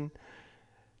Winton.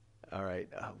 All right.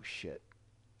 Oh shit.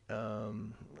 All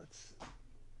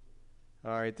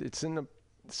right. It's in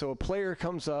so a player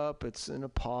comes up. It's in a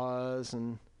pause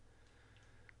and.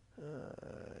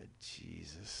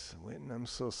 Jesus, Winton. I'm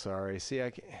so sorry. See,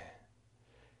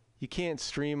 you can't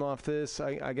stream off this.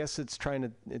 I guess it's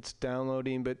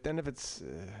downloading. But then if it's,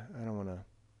 I don't want to.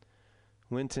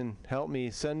 Winton, help me.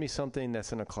 Send me something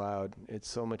that's in a cloud. It's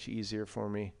so much easier for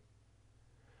me.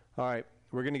 All right,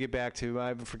 we're going to get back to,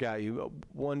 I forgot you.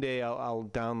 One day I'll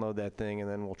download that thing and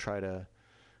then we'll try to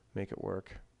make it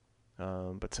work.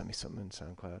 But send me something in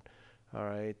SoundCloud. All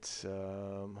right,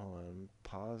 hold on, I'm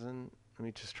pausing. Let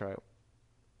me just try it.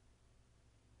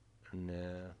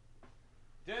 Nah.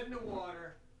 Dead in the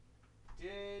water.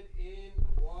 Dead in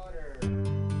the water.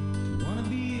 You wanna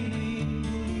be an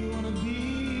angel, you wanna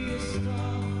be a star,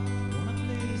 wanna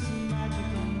play some magic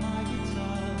on my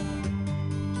guitar,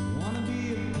 wanna be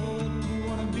a poet, you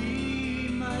wanna be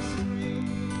my spring,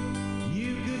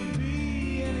 you could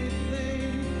be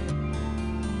anything.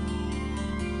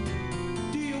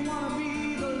 Do you wanna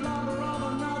be the lover of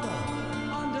another,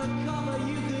 undercover,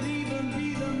 you could even be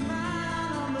the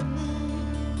man on the moon.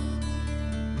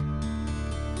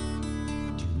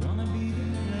 Do you wanna be the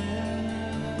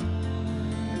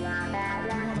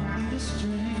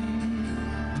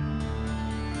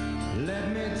let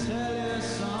me tell you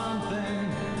something.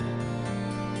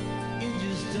 It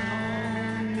just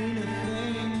don't mean a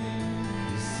thing.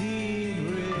 You see, it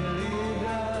really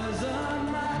doesn't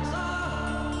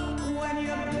matter when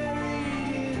you're buried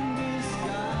in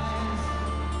disguise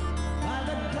by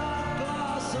the dark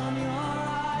glass on your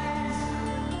eyes.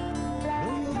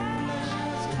 Though your flesh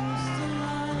has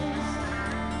crystallized,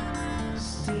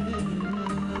 still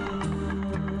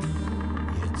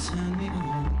you turn me on.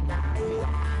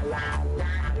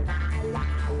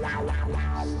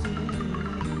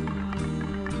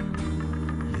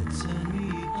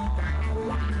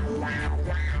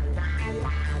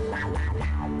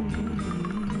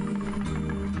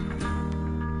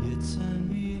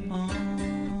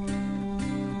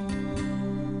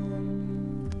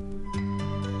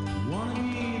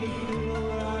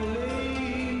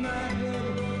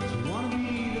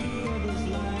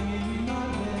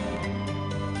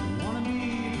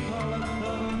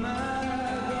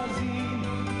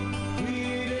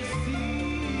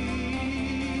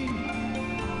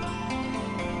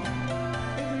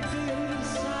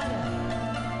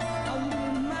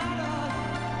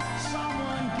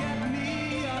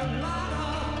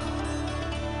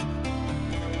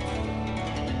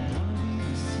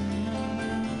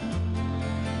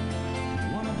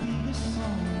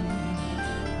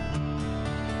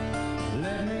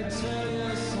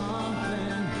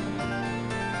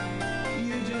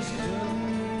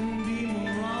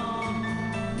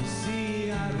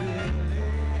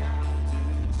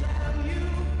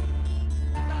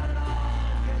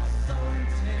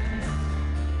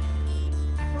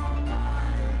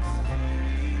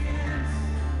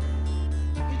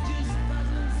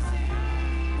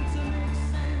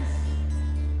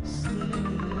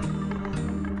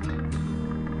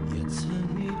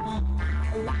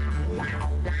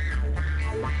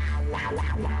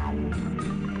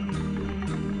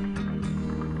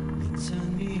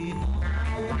 turn me on.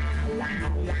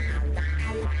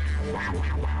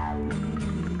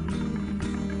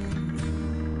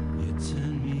 You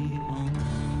turn me on.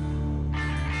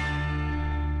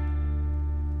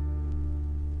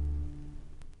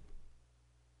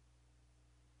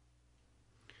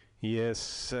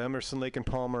 Yes, Emerson, Lake and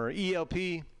Palmer, ELP,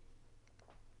 you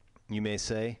may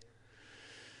say.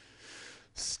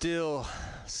 Still,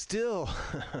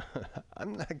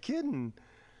 I'm not kidding.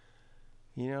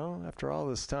 You know, after all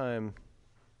this time,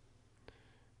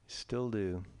 still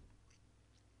do.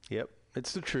 Yep,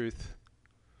 it's the truth.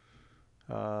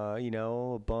 You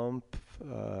know, a bump,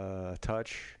 a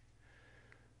touch.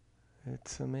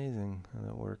 It's amazing how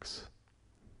that works.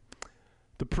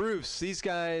 The Proofs, these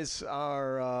guys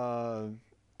are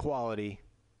quality.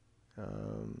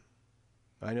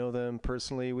 I know them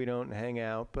personally. We don't hang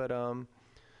out, but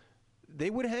they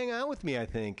would hang out with me, I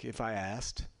think, if I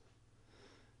asked.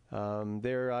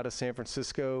 They're out of San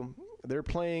Francisco. They're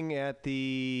playing at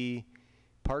the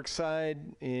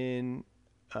Parkside in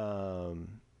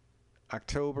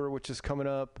October, which is coming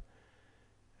up.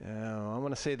 I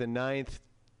want to say the 9th.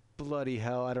 Bloody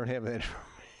hell, I don't have that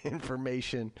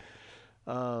information.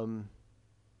 I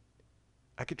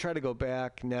could try to go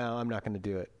back. No, I'm not going to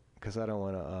do it because I don't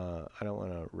want to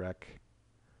wreck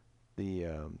the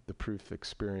Proof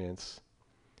experience.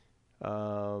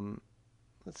 Let's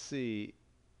see.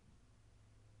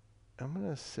 I'm going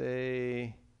to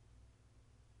say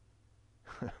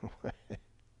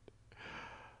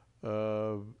hold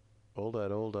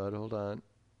on.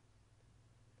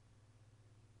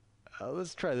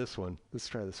 Let's try this one. I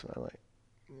like.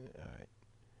 All right.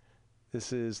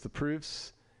 This is the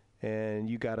Proofs, and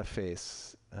You Got a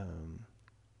Face. Let's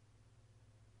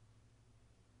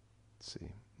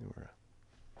see.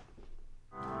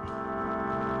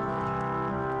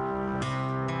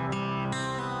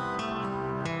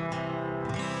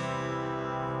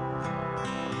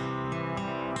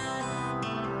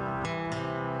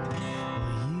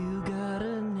 You got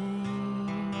a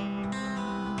name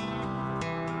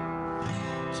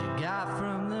you got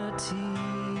from the TV.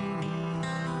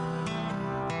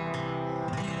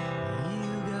 You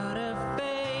got a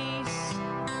face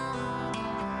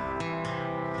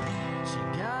you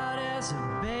got as a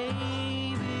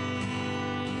baby,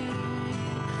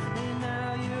 and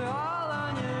now you're all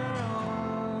on your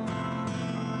own,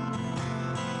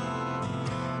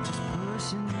 just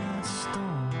pushing that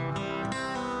stone.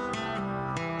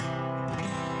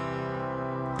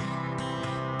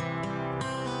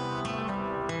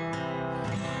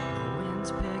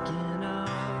 Wind's picking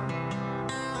up,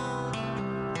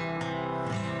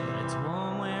 but it's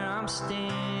warm where I'm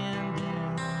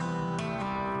standing,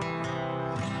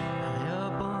 high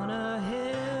up on a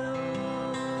hill,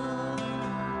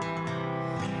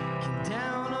 looking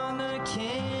down on the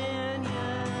canyon.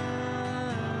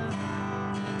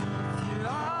 If you're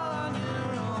all on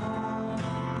your own,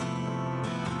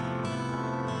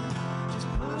 just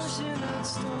pushing that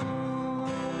stone.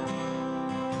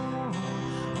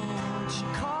 Won't you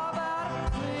carve out a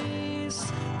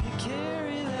place? You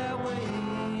carry that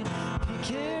weight. You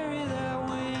carry that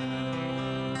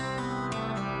weight.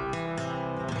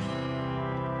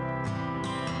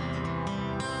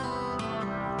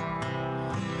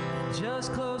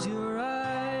 Just close your